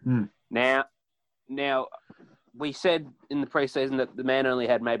 Now, we said in the preseason that the man only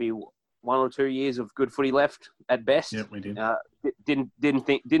had maybe 1 or 2 years of good footy left at best. Yep, we did.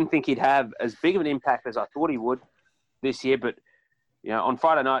 Didn't think he'd have as big of an impact as I thought he would this year, but on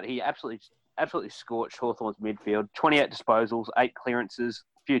Friday night he absolutely scorched Hawthorn's midfield. 28 disposals, 8 clearances,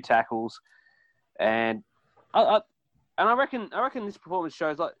 a few tackles, and I reckon this performance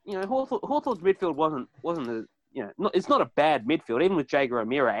shows Hawthorn's midfield wasn't it's not a bad midfield even with Jaeger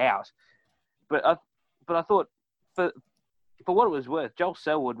O'Meara out, but I thought for what it was worth, Joel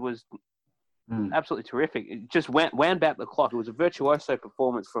Selwood was absolutely terrific. It just wound back the clock. It was a virtuoso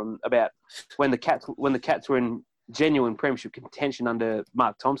performance from about when the Cats were in genuine premiership contention under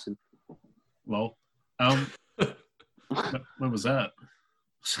Mark Thompson. Well, when was that?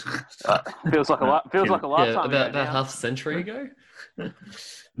 Feels like a lifetime ago. About half a century ago.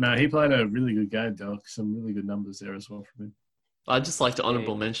 No, he played a really good game, Doc. Some really good numbers there as well from him. I'd just like to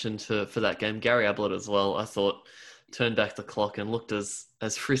honourable mention for that game, Gary Ablett as well. I thought turned back the clock and looked as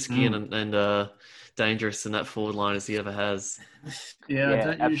frisky and dangerous in that forward line as he ever has. Yeah,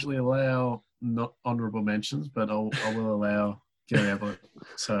 I don't usually allow not honourable mentions, but I will allow Gary Ablett.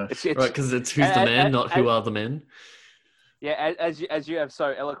 So right, because it's who's the man, not who are the men. Yeah, as you have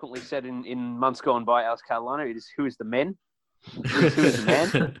so eloquently said in months gone by, Alice Carolina, it is who is the men. Who is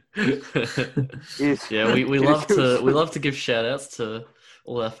the man? Yeah, we love to give shout outs to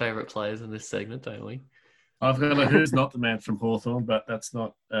all our favourite players in this segment, don't we? I've got a who's not the man from Hawthorn, but that's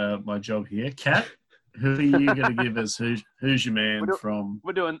not my job here. Kat, who are you going to give us? Who's your man from?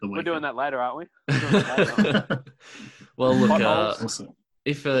 We're doing that later, aren't we? Well, look, awesome.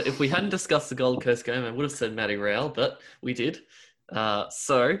 If we hadn't discussed the Gold Coast game, I would have said Matty Rowell, but we did.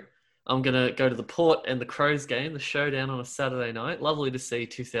 So I'm going to go to the Port and the Crows game, the showdown on a Saturday night. Lovely to see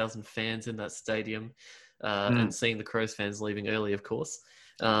 2,000 fans in that stadium and seeing the Crows fans leaving early, of course.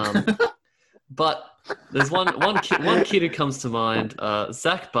 But there's one kid who comes to mind,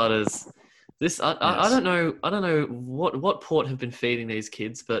 Zach Butters. I don't know what Port have been feeding these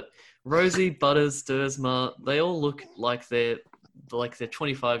kids, but Rosie, Butters, Dersma, they all look like they're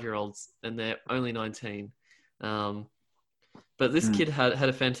 25-year-olds and they're only 19. But this kid had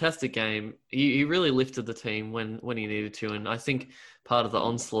a fantastic game. He really lifted the team when he needed to, and I think part of the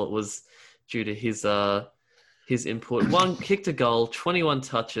onslaught was due to his input. One kicked a goal, 21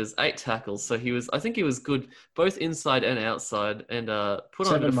 touches, 8 tackles. So I think he was good both inside and outside, and put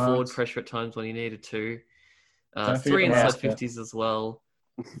on the forward pressure at times when he needed to. 3 inside 50s as well.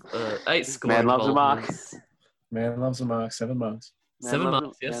 8 scoring involvements. Man loves a mark. 7 marks. 7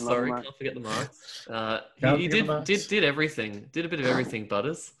 marks, yes. Sorry, can't forget the marks. He did everything. Did a bit of everything,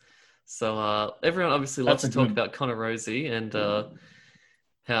 Butters. So everyone obviously loves to talk about Connor Rosie and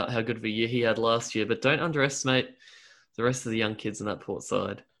how good of a year he had last year, but don't underestimate the rest of the young kids in that Port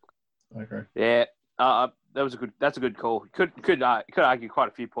side. I agree. Yeah, that's a good call. Could argue quite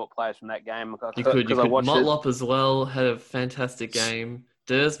a few Port players from that game. You could. Motlop as well had a fantastic game.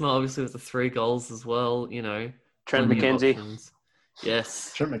 Dersma obviously with the 3 goals as well. Trent McKenzie.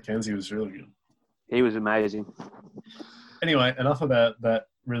 Yes. Trent McKenzie was really good. He was amazing. Anyway, enough about that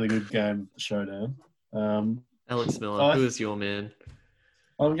really good game showdown. Alex Miller, who is your man?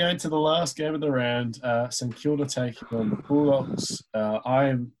 I'm going to the last game of the round. St Kilda taking on the Bulldogs. I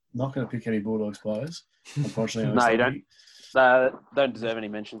am not going to pick any Bulldogs players, unfortunately. No, you don't. Don't deserve any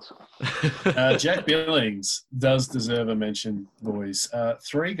mentions. Jack Billings does deserve a mention, boys.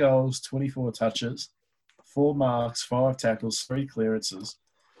 3 goals, 24 touches, 4 marks, 5 tackles, 3 clearances.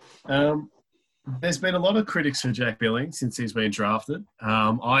 There's been a lot of critics for Jack Billings since he's been drafted.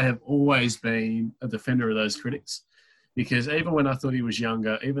 I have always been a defender of those critics because even when I thought he was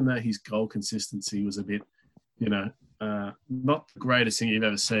younger, even though his goal consistency was a bit, not the greatest thing you've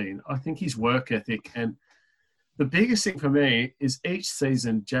ever seen, I think his work ethic and the biggest thing for me is each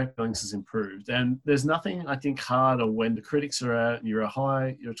season Jack Billings has improved. And there's nothing, I think, harder when the critics are out, you're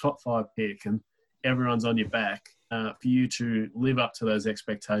a top 5 pick and everyone's on your back for you to live up to those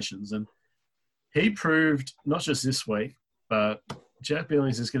expectations. And he proved, not just this week, but Jack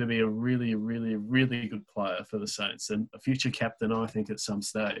Billings is going to be a really, really, really good player for the Saints and a future captain, I think, at some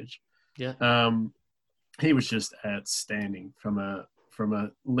stage. Yeah. He was just outstanding from a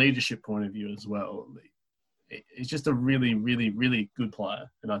leadership point of view as well. He's just a really, really, really good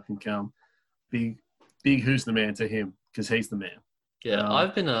player. And I think big who's the man to him because he's the man. Yeah,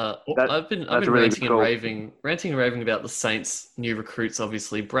 I've been really ranting and raving about the Saints' new recruits.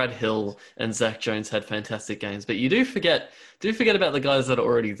 Obviously, Brad Hill and Zach Jones had fantastic games, but you do forget about the guys that are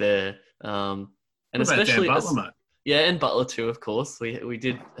already there, and what especially about Dan Butler, mate? Yeah, and Butler too, of course. We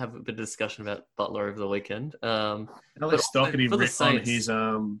did have a bit of discussion about Butler over the weekend. Alex Doherty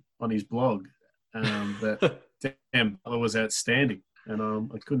written on his blog that Dan Butler was outstanding, and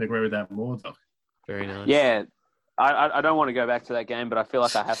I couldn't agree with that more, Doc. Very nice. Yeah. I don't want to go back to that game, but I feel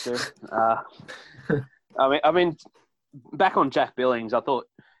like I have to. I mean, back on Jack Billings, I thought,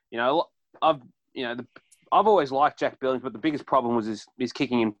 I've always liked Jack Billings, but the biggest problem was his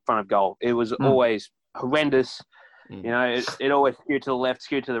kicking in front of goal. It was always horrendous. It always skewed to the left,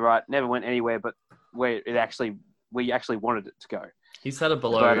 skewed to the right, never went anywhere, but where we actually wanted it to go. He's had a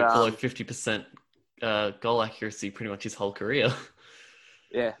below 50% goal accuracy pretty much his whole career.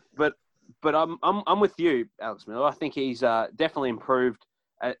 Yeah, but I'm with you, Alex Miller. I think he's definitely improved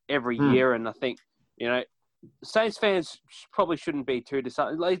every year, and I think Saints fans probably shouldn't be too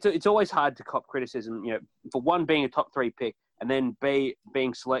disappointed. Like, it's always hard to cop criticism, for one being a top 3 pick, and then B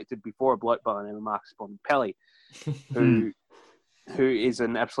being selected before a bloke by the name of Marcus Bontempelli, who is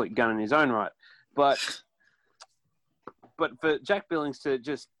an absolute gun in his own right. But for Jack Billings to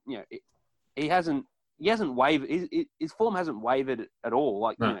just he hasn't wavered. His form hasn't wavered at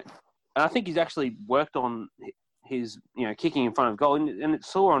all. And I think he's actually worked on his, kicking in front of goal. And it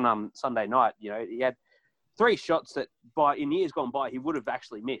saw on Sunday night, he had 3 shots that in years gone by, he would have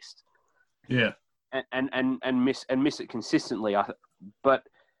actually missed. Yeah. And miss it consistently. But,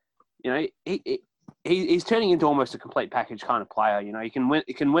 he's turning into almost a complete package kind of player. He can win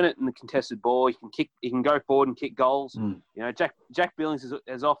it in the contested ball. He can go forward and kick goals. Jack Billings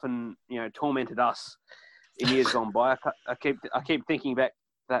has often, tormented us in years gone by. I keep thinking back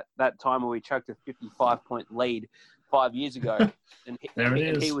that time where we choked a 55-point lead 5 years ago, and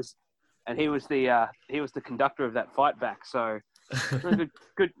he was the conductor of that fight back. So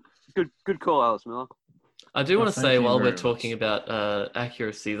good call, Alex Miller. I do want to say while we're talking about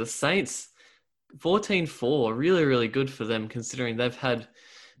accuracy, the Saints 14-4, really, really good for them considering they've had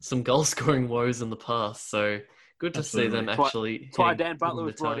some goal scoring woes in the past. So good to see them actually. That's why Dan Butler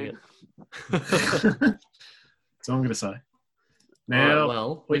was brought in. That's all I'm going to say. Now,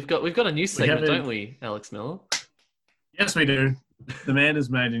 well, we've got a new segment, don't we, Alex Miller? Yes, we do. The man has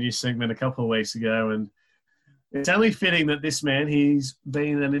made a new segment a couple of weeks ago, and it's only fitting that this man, he's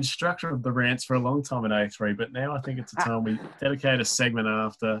been an instructor of the rants for a long time at A3, but now I think it's a time we dedicate a segment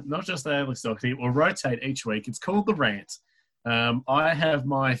after, not just the Alex Doherty, we'll rotate each week. It's called The Rant. I have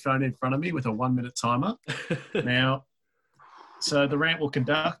my phone in front of me with a 1-minute timer. Now, so the rant will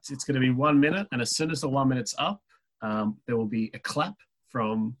conduct, it's going to be 1 minute, and as soon as the 1 minute's up, there will be a clap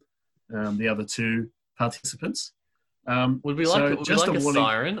from the other 2 participants. Would we like a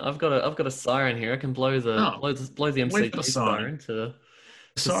siren? I've got a siren here. I can blow the MC siren to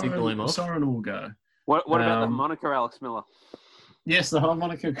signal him off. Siren will go. What about the moniker, Alex Miller? Yes, the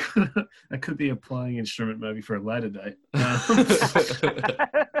harmonica. That could be a playing instrument maybe for a later date.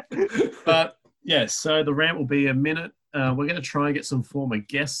 But yes, so the rant will be a minute. We're going to try and get some former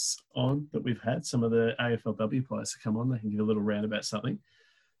guests on that we've had, some of the AFLW players to come on. They can give a little rant about something.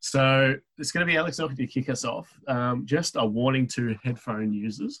 So it's going to be Alex Doherty to kick us off. Just a warning to headphone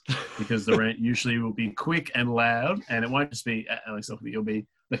users, because the rant usually will be quick and loud, and it won't just be Alex Doherty. It'll be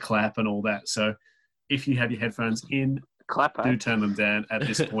the clap and all that. So if you have your headphones in, Clapper. Do turn them down at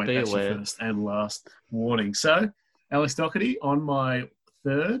this point. Be That's your aware. first and last warning. So, Alex Doherty on my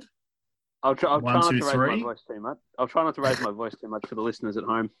third. I'll try One, not two, to raise three. my voice too much. I'll try not to raise my voice too much for the listeners at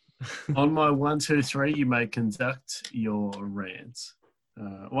home. On my 1, 2, 3, you may conduct your rants.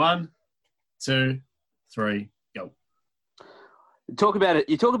 1, 2, 3, go. Talk about it.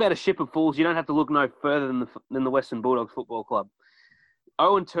 You talk about a ship of fools. You don't have to look no further than the Western Bulldogs Football Club.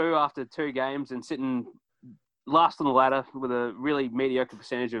 0-2 after 2 games and sitting last on the ladder with a really mediocre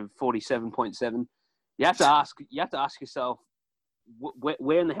percentage of 47.7. You have to ask yourself,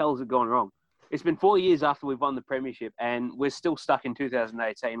 where in the hell has it gone wrong? It's been 4 years after we've won the premiership, and we're still stuck in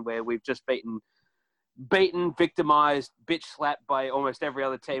 2018, where we've just beaten, victimised, bitch slapped by almost every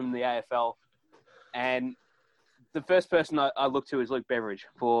other team in the AFL. And the first person I look to is Luke Beveridge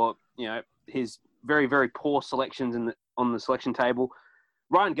for his very, very poor selections on the selection table.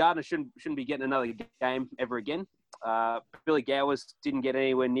 Ryan Gardner shouldn't be getting another game ever again. Billy Gowers didn't get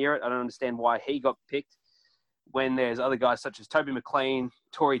anywhere near it. I don't understand why he got picked when there's other guys such as Toby McLean,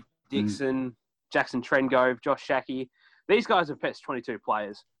 Tory Dixon, Jackson Trengove, Josh Shackey. These guys are best 22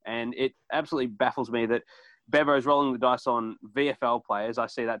 players, and it absolutely baffles me that Bevo's rolling the dice on VFL players. I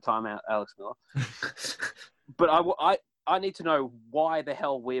see that time out, Alex Miller. But I need to know why the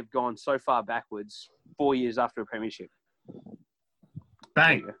hell we have gone so far backwards 4 years after a premiership.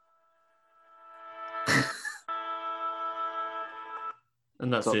 Bang.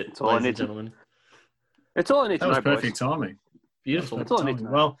 And that's it, all I ladies need and to- gentlemen. It's all I need That to was know, perfect boys. timing. Beautiful. That's all I need to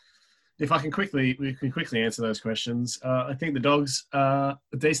know. Well, if I can we can quickly answer those questions. I think the Dogs are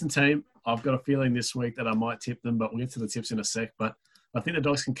a decent team. I've got a feeling this week that I might tip them, but we'll get to the tips in a sec. But I think the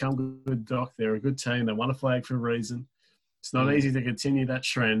Dogs can come good, Doc. They're a good team. They won a flag for a reason. It's not easy to continue that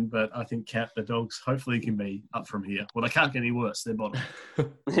trend, but I think the Dogs hopefully can be up from here. Well, they can't get any worse. They're bottom.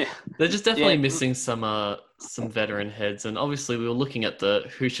 Yeah. They're just definitely Yeah. missing some veteran heads, and obviously we were looking at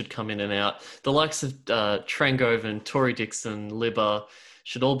who should come in and out. The likes of Trangovan, Tory Dixon, Libba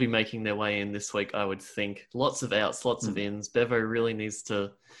should all be making their way in this week, I would think. Lots of outs, lots of ins. Bevo really needs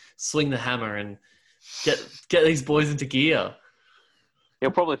to swing the hammer and get these boys into gear.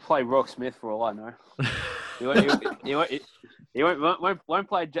 He'll probably play Rock Smith for all I know. He won't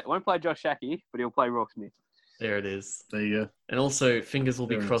play Josh Shackey, but he'll play Rock Smith. There it is. There you go. And also, fingers will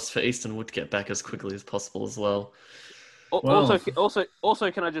be There it crossed for Easton Wood to get back as quickly as possible as well. Well-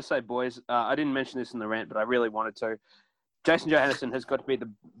 Also, can I just say, boys? I didn't mention this in the rant, but I really wanted to. Jason Johannesson has got to be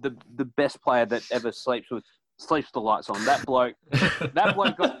the best player that ever sleeps with the lights on. That bloke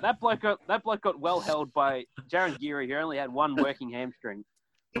got well held by Jaron Geary, who only had one working hamstring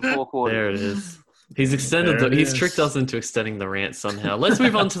for 4 quarters. There it is. He's extended. There it He's is. tricked us into extending the rant somehow. Let's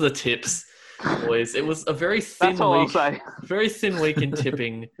move on to the tips, boys. It was a very thin That's all I'll week. say. Very thin week in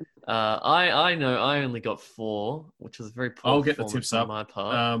tipping. I know I only got 4, which was very poor. I'll get the performance tips on up. my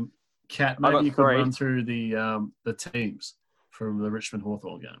part. Kat, I got maybe you could 3. run through the teams from the Richmond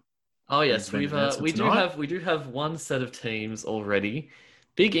Hawthorn game. Oh yes, been we've announced for we do tonight. have one set of teams already.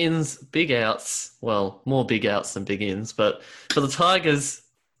 Big ins, big outs. Well, more big outs than big ins. But for the Tigers,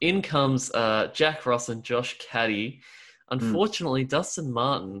 in comes Jack Ross and Josh Caddy. Unfortunately, Dustin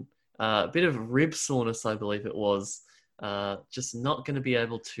Martin, a bit of rib soreness, I believe it was, just not going to be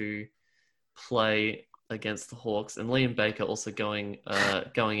able to play against the Hawks. And Liam Baker also going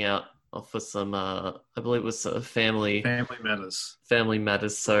out for some, I believe it was family matters. Family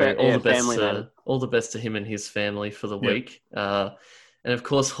matters. So Family matters. all the best to him and his family for the week. And of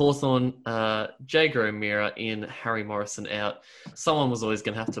course, Hawthorn, Jager O'Meara in, Harry Morrison out. Someone was always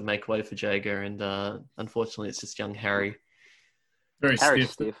going to have to make way for Jager, and unfortunately, it's just young Harry. Very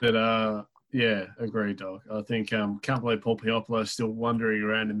Harry's stiff. stiff. But yeah, agreed, Doc. I think can't believe Paul Piopolo is still wandering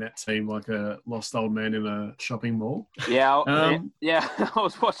around in that team like a lost old man in a shopping mall. Yeah, Um, yeah. I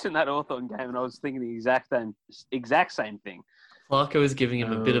was watching that Hawthorn game and I was thinking the exact same thing. Clarko is giving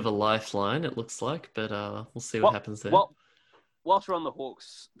him a bit of a lifeline, it looks like, but we'll see what happens there. Well, whilst we're on the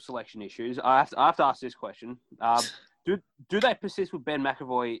Hawks selection issues, I have to ask this question: Do they persist with Ben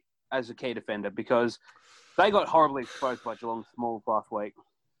McAvoy as a key defender, because they got horribly exposed by Geelong Smalls last week?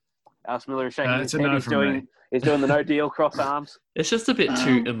 Alice Miller is shaking his it's a head. no from me. He's doing the no deal cross arms. It's just a bit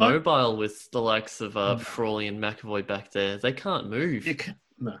too immobile with the likes of Frawley and McAvoy back there. They can't move.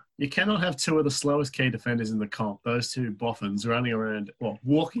 You cannot have 2 of the slowest key defenders in the comp. Those 2 boffins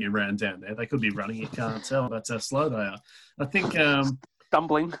walking around down there. They could be running, you can't tell. That's how slow they are. I think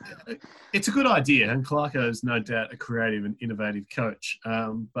Stumbling. it's a good idea, and Clarko's no doubt a creative and innovative coach.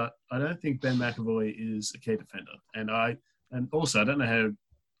 But I don't think Ben McAvoy is a key defender. And also, I don't know how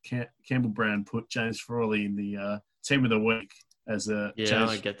Campbell Brown put James Frawley in the team of the week as a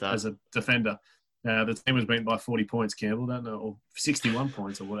I get that. as a defender. The team was beaten by 40 points, Campbell, don't know, or 61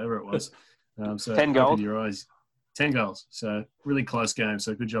 points or whatever it was. So 10 goals. open your eyes. 10 goals. So really close game.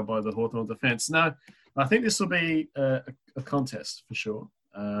 So good job by the Hawthorn defence. No, I think this will be a contest for sure.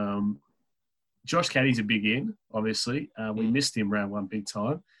 Josh Caddy's a big in, obviously. We missed him round one big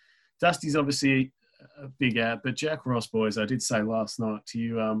time. Dusty's obviously a big out, but Jack Ross, boys, I did say last night to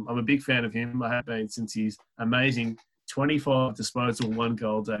you, I'm a big fan of him. I have been since his amazing 25 disposal, 1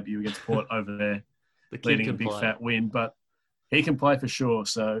 goal debut against Port over there, leading a big fat win. But he can play for sure.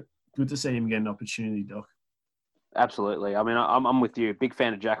 So good to see him get an opportunity, Doc. Absolutely. I mean, I'm with you. Big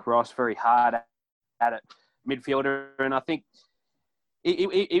fan of Jack Ross. Very hard at it, midfielder, and I think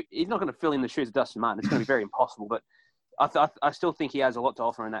he's not going to fill in the shoes of Dustin Martin. It's going to be very impossible. But I still think he has a lot to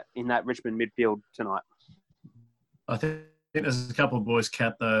offer in that Richmond midfield tonight. I think there's a couple of boys,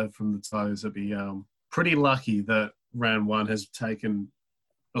 Cat, though, from the Tigers that be pretty lucky that round 1 has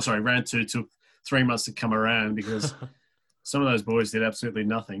round 2 took 3 months to come around because some of those boys did absolutely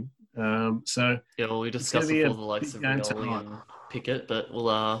nothing. We discussed before the likes of Rioli and Pickett, but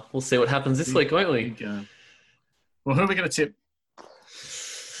we'll see what happens this week, won't we? Well, who are we going to tip?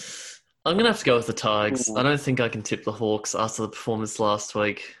 I'm going to have to go with the Tigers. I don't think I can tip the Hawks after the performance last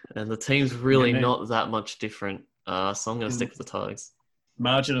week, and the team's really not that much different. So I'm going to stick with the Tigers.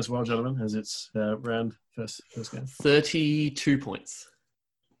 Margin as well, gentlemen, as it's round first game. 32 points.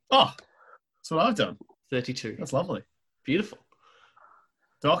 Oh, that's what I've done. 32. That's lovely. Beautiful.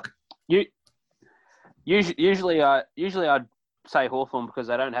 Doc? Usually I'd say Hawthorn because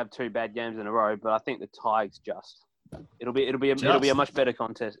they don't have 2 bad games in a row, but I think the Tigers just. It'll be a much better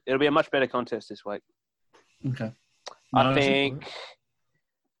contest. It'll be a much better contest this week. Okay. I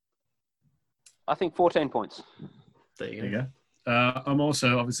think 14 points. There you go. I'm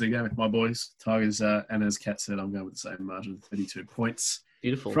also obviously going with my boys, Tigers, and as Kat said, I'm going with the same margin, 32 points.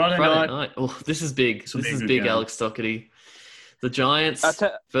 Beautiful. Friday night. Oh, this is big. This is big, game. Alex Doherty. The Giants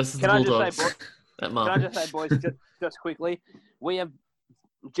versus the Bulldogs. Can I just say, boys, just quickly,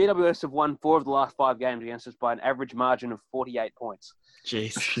 GWS have won 4 of the last 5 games against us by an average margin of 48 points.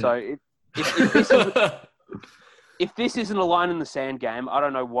 Jeez. So if this isn't a line in the sand game, I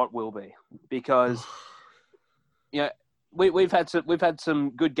don't know what will be, because we've had some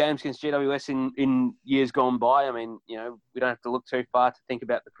good games against GWS in years gone by. I mean, we don't have to look too far to think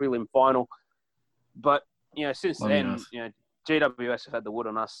about the prelim final, but since then, GWS have had the wood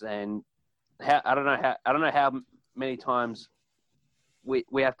on us, and I don't know how many times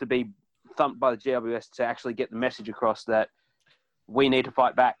we have to be thumped by the GWS to actually get the message across that we need to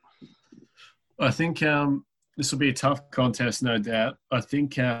fight back. I think this will be a tough contest, no doubt. I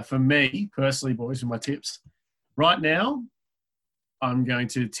think for me, personally, boys, with my tips, right now, I'm going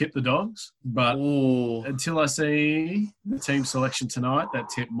to tip the Dogs. But until I see the team selection tonight, that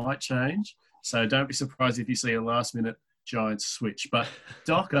tip might change. So don't be surprised if you see a last-minute Giants switch. But,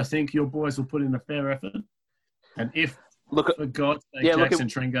 Doc, I think your boys will put in a fair effort. And if, for God's sake, Jackson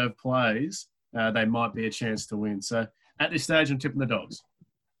Tringove plays, they might be a chance to win. So at this stage, I'm tipping the Dogs.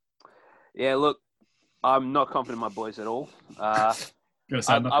 Yeah, look, I'm not confident in my boys at all. I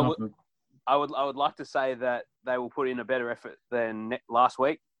would like to say that they will put in a better effort than last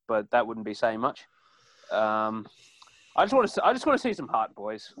week, but that wouldn't be saying much. I just want to see some heart,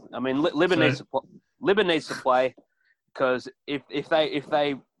 boys. I mean, Libba needs to play, because if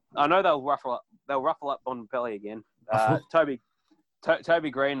they, I know they'll ruffle up Bontempelli again. Toby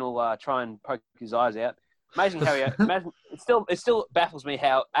Green will try and poke his eyes out. Amazing how it still baffles me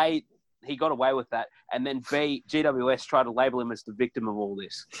how he got away with that, and then B, GWS tried to label him as the victim of all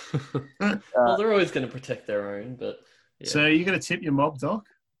this. Well, they're always going to protect their own, but yeah. So are you going to tip your mob, Doc?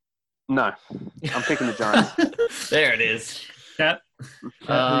 No, I'm picking the Giants. There it is. Cat.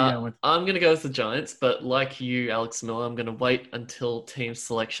 I'm going to go with the Giants, but like you, Alex Miller, I'm going to wait until team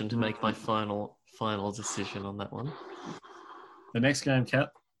selection to make my final decision on that one. The next game, Cat.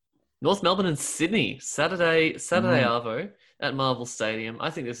 North Melbourne and Sydney, Saturday Arvo at Marvel Stadium.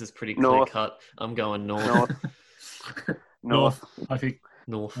 I think this is pretty clear cut. I'm going North. North. I think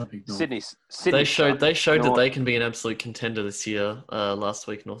North. Sydney. They showed that they can be an absolute contender this year. Last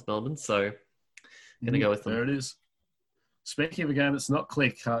week, North Melbourne. So I'm going to go with them. There it is. Speaking of a game that's not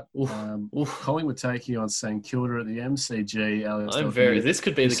clear cut, Collingwood taking on St Kilda at the MCG. This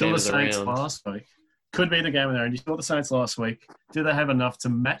could be the game of the round. Last week. Could be the game of the round. You saw the Saints last week. Do they have enough to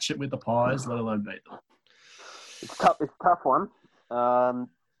match it with the Pies, let alone beat them? It's a tough one. I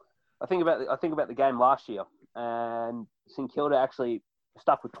think about the game last year, and St Kilda actually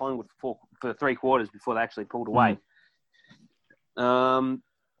stuck with Collingwood for 3 quarters before they actually pulled away. I'm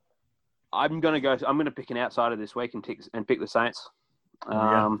going to pick an outsider this week and pick the Saints.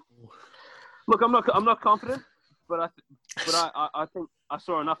 Look, Look, I'm not confident, but I think I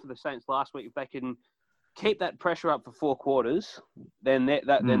saw enough of the Saints last week. If they can keep that pressure up for 4 quarters, then they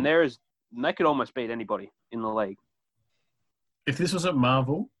could almost beat anybody in the league. If this was at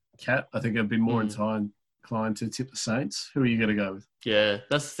Marvel, Cat, I think I'd be more inclined to tip the Saints. Who are you going to go with? Yeah,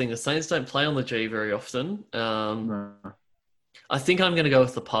 that's the thing. The Saints don't play on the G very often. No. I think I'm going to go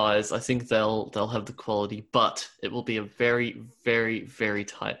with the Pies. I think they'll have the quality, but it will be a very, very, very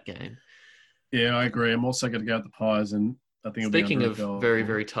tight game. Yeah, I agree. I'm also going to go with the Pies, and I think Speaking of very,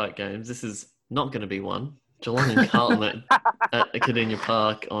 very tight games, this is not going to be one. Geelong and Carlton at Cardinia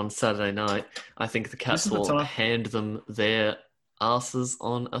Park on Saturday night. I think the Cats will hand them their asses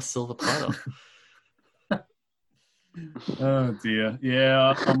on a silver platter. Oh, dear.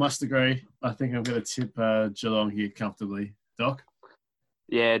 Yeah, I must agree. I think I'm going to tip Geelong here comfortably. Doc?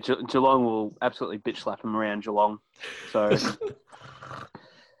 Yeah, Geelong will absolutely bitch slap them around Geelong. So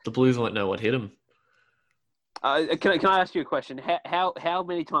the Blues won't know what hit them. Can I ask you a question? How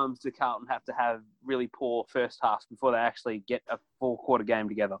many times do Carlton have to have really poor first halves before they actually get a 4-quarter game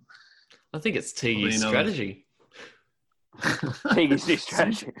together? I think it's TU's strategy. TU's new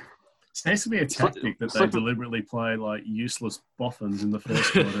strategy. It seems to be a tactic that they deliberately play like useless boffins in the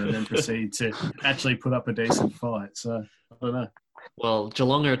first quarter and then proceed to actually put up a decent fight. So, I don't know. Well,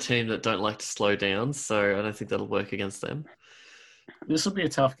 Geelong are a team that don't like to slow down, so I don't think that'll work against them. This will be a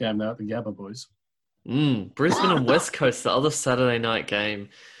tough game now at the Gabba, boys. Brisbane and West Coast, the other Saturday night game.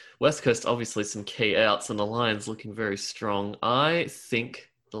 West Coast, obviously some key outs, and the Lions looking very strong. I think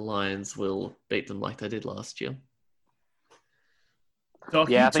the Lions will beat them like they did last year.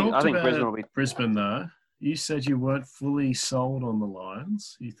 Doc, I think Brisbane will be Brisbane though. You said you weren't fully sold on the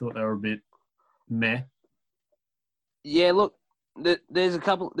Lions. You thought they were a bit meh. Yeah, look, there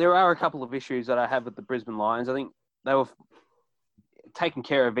are a couple of issues that I have with the Brisbane Lions. I think they were taken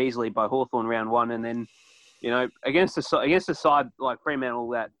care of easily by Hawthorn round 1, and then against a side like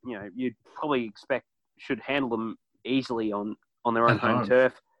Fremantle that you'd probably expect should handle them easily on their own home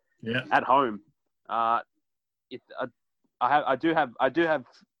turf. Yeah, at home. I do have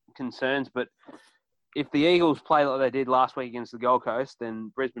concerns, but if the Eagles play like they did last week against the Gold Coast,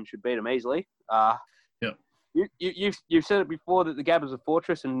 then Brisbane should beat them easily. You've said it before that the Gabba's a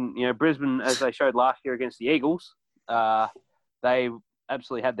fortress, and Brisbane, as they showed last year against the Eagles, they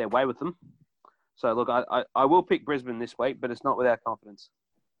absolutely had their way with them. So look, I will pick Brisbane this week, but it's not without confidence.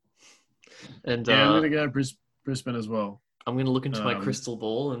 And I'm going to go Brisbane as well. I'm going to look into my crystal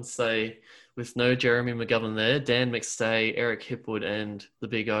ball and say, with no Jeremy McGovern there, Dan McStay, Eric Hipwood, and the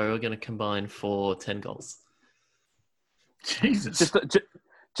Big O are going to combine for 10 goals. Jesus.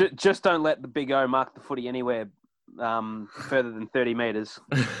 Just don't let the Big O mark the footy anywhere further than 30 metres.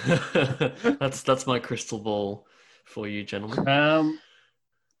 That's my crystal ball for you, gentlemen.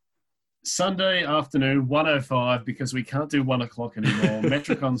 Sunday afternoon, 1:05, because we can't do 1 o'clock anymore.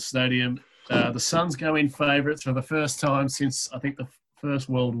 Metricon Stadium. The Suns go in favourites for the first time since, I think, the First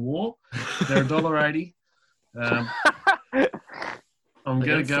World War. They're $1.80. I'm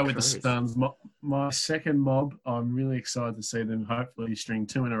going to go with the Suns. My second mob, I'm really excited to see them hopefully string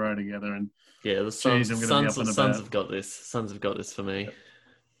 2 in a row together. And yeah, the Suns have got this. Suns have got this for me.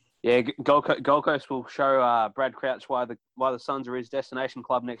 Yeah, Gold Coast will show Brad Crouch why the Suns are his destination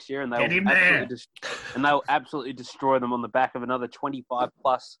club next year, and they'll absolutely destroy them on the back of another 25+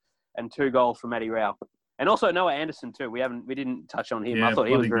 and 2 goals from Matty Rao, and also Noah Anderson too. We didn't touch on him. Yeah, I thought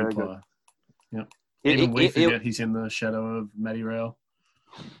he was very good. Yeah, even we forget he's in the shadow of Matty Rao.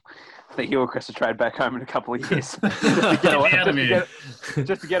 I think he'll request a trade back home in a couple of years.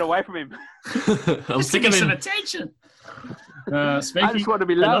 Just to get away from him. I'm sick of him. Some attention. I just want to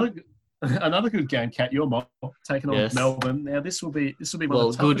be loved. Another good game, Kat. Your mob taking on Melbourne. Now this will be one of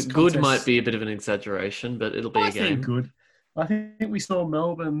the toughest good contests. Might be a bit of an exaggeration, but it'll be a game. Think good. I think we saw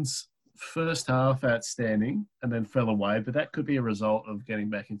Melbourne's first half outstanding and then fell away, but that could be a result of getting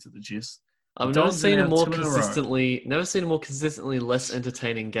back into the gist. I've never seen a more consistently less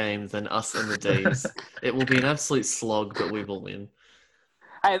entertaining game than us and the D's. It will be an absolute slog, but we will win.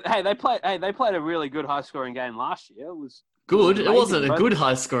 Hey, they played a really good high-scoring game last year. It was good. It wasn't a good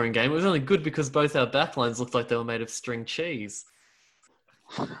high-scoring game. It was only good because both our backlines looked like they were made of string cheese.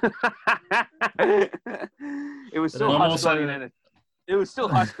 It was still high scoring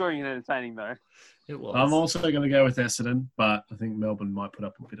and entertaining though. It was. I'm also going to go with Essendon, but I think Melbourne might put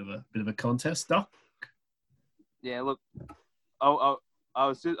up a bit of a contest. Doc? Yeah, look, I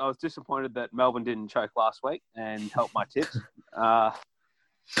was disappointed that Melbourne didn't choke last week and help my tips.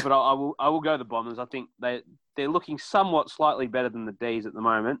 But I will go the Bombers. I think they're looking somewhat slightly better than the D's at the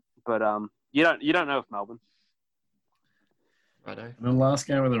moment, but you don't know if Melbourne. Righto. And the last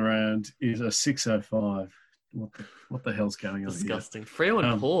game of the round is a 6:05. What the hell's going on Disgusting. Freo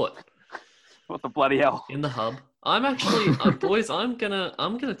and Port What the bloody hell? in the hub. I'm actually, boys. I'm gonna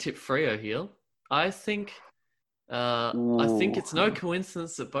tip Freo here. I think it's no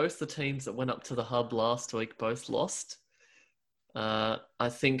coincidence that both the teams that went up to the hub last week both lost. I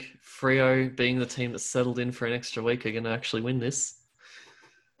think Freo, being the team that settled in for an extra week, are going to actually win this.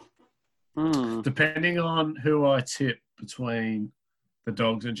 here? Depending on who I tip between the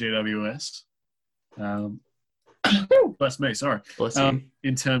Dogs and GWS, bless me, sorry. Bless you.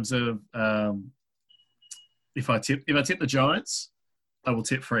 In terms of if I tip the Giants, I will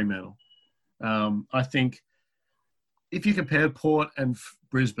tip Fremantle. I think if you compare Port and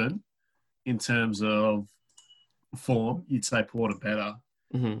Brisbane in terms of form, you'd say Port are better.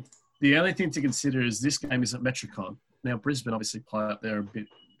 Mm-hmm. The only thing to consider is this game is at Metricon. Now, Brisbane obviously play up there a bit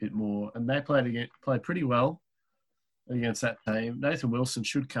more, and they played pretty well against that team. Nathan Wilson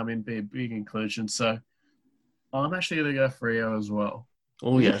should come in, be a big inclusion. So I'm actually going to go Freo as well.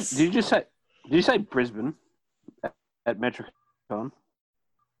 Oh, yes. Did you say Brisbane at Metricon?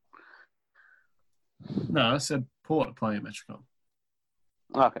 No, I said Port playing at Metricon.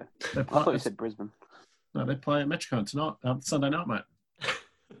 Okay. They I play, thought you said Brisbane. no, they play at Metricon tonight, Sunday night, mate.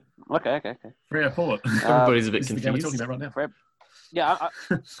 Okay. Freo Port. Everybody's a bit This is the game we're talking confused. about right now.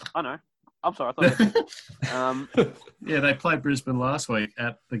 Yeah, I know. I'm sorry. I thought. Yeah, they played Brisbane last week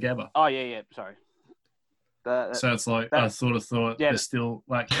at the Gabba. Oh yeah. Sorry. So it's like I sort of thought there's still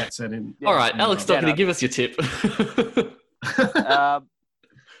like Kat said in. All right, Alex Doherty, give us your tip.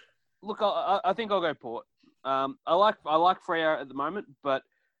 Look, I think I'll go Port. I like Freo at the moment, but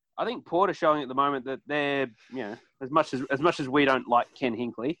I think Port are showing at the moment that they're, as much as we don't like Ken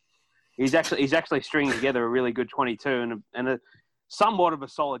Hinkley, he's actually stringing together a really good 22 and a somewhat of a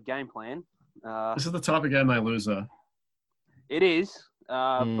solid game plan. This is the type of game they lose, though. It is,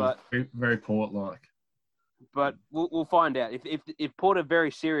 but Very, very Port-like. But we'll find out. If Port are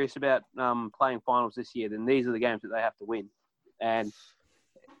very serious about playing finals this year, then these are the games that they have to win, and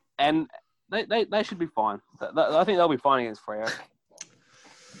they should be fine. I think they'll be fine against Freo.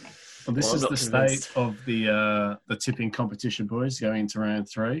 Well, this is the state of the tipping competition, boys, going into round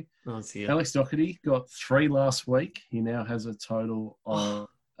 3. Oh, dear. Alex Doherty got 3 last week. He now has a total of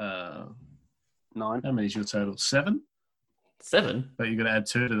 9. How many is your total? 7? 7? But you've got to add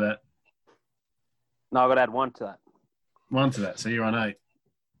 2 to that. No, I've got to add 1 to that. 1 to that. So you're on 8.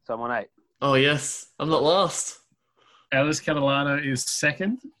 So I'm on 8. Oh, yes. I'm not last. Alex Catalano is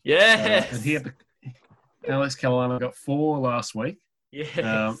second. Yes. And Alex Catalano got 4 last week.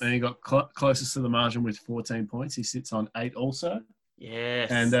 Yes. And he got closest to the margin with 14 points. He sits on 8 also.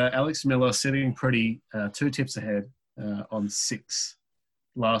 Yes. And Alex Miller sitting pretty 2 tips ahead on 6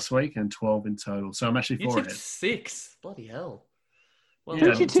 last week and 12 in total. So I'm actually 4 tipped ahead. 6. Bloody hell. Well, Who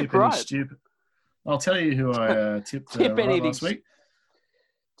did you tip right? Stupid. I'll tell you who I tipped Tip right anything last week.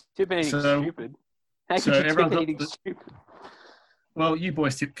 Tip anything stupid. How could you tip anything stupid? Well, you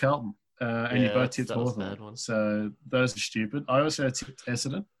boys tipped Carlton. And you both tipped Hawthorn. So those are stupid. I also tipped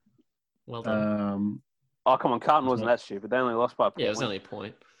Essendon. Well done. Oh, come on. Carlton wasn't that stupid. They only lost by a point. Yeah, it was only a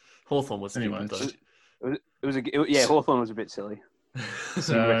point. Hawthorn was stupid, though. Hawthorn was a bit silly.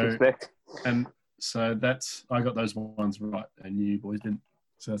 So, in retrospect. And so I got those ones right, and you boys didn't.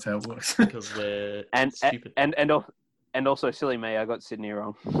 So that's how it works. Because we're stupid. And also, silly me, I got Sydney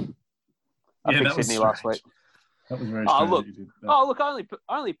wrong. I picked Sydney last week. That was very strange that you did that. Look, I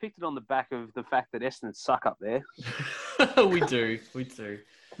only picked it on the back of the fact that Essendon suck up there. We do.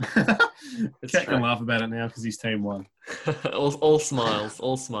 Cat can laugh about it now because his team won. all smiles.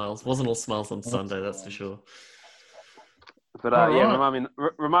 Wasn't all smiles on Sunday, that's for sure. But right.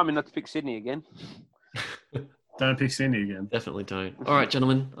 Remind me not to pick Sydney again. Don't pick Sydney again. Definitely don't. All right,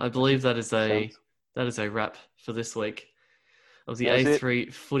 gentlemen. I believe that is a wrap for this week of the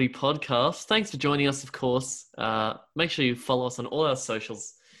A3 Footy Podcast. Thanks for joining us, of course. Make sure you follow us on all our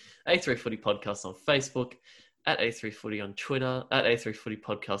socials. A3 Footy Podcast on Facebook, at A3 Footy on Twitter, at A3 Footy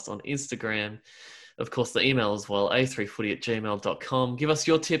Podcast on Instagram. Of course, the email as well, a3footy@gmail.com. Give us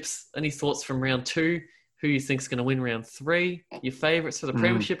your tips, any thoughts from round 2, who you think is going to win round 3, your favourites for the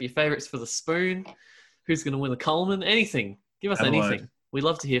Premiership, your favourites for the Spoon, who's going to win the Coleman, anything. Give us anything. We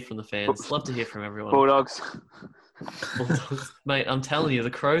love to hear from the fans. Love to hear from everyone. Bulldogs. Mate, I'm telling you,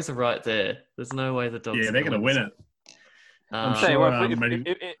 the Crows are right there. There's no way the Dogs. Yeah, they're going to win it. I'm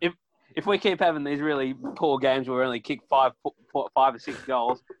sure. If we keep having these really poor games where we only kick 5 or 6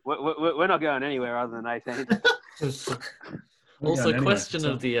 goals, we're not going anywhere other than 18. Also, question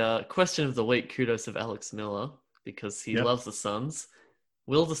of the week. Kudos of Alex Miller because he loves the Suns.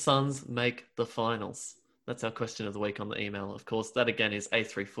 Will the Suns make the finals? That's our question of the week on the email. Of course, that again is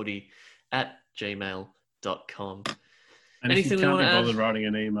a3footy@gmail.com. And Anything if we you can't want be to bothered add? writing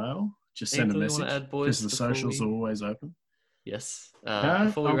an email, just send a Anything we want message to add, boys, because the before socials we- are always open. Yes. No,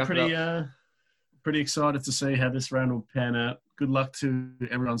 Before we I'm wrap pretty, it up, pretty excited to see how this round will pan out. Good luck to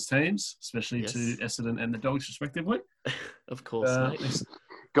everyone's teams, especially Yes. to Essendon and the Dogs, respectively. of course, mate.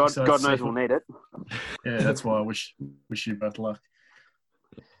 God excited to knows see we'll need it. Yeah, that's why I wish you both luck.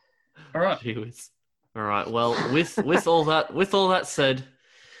 All right. Gee whiz. All right. Well, with all that said,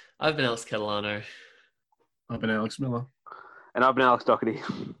 I've been Alex Catalano. I've been Alex Miller. And I've been Alex Doherty.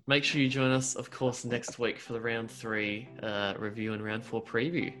 Make sure you join us, of course, next week for the round 3 review and round 4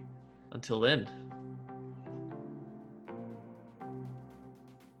 preview. Until then.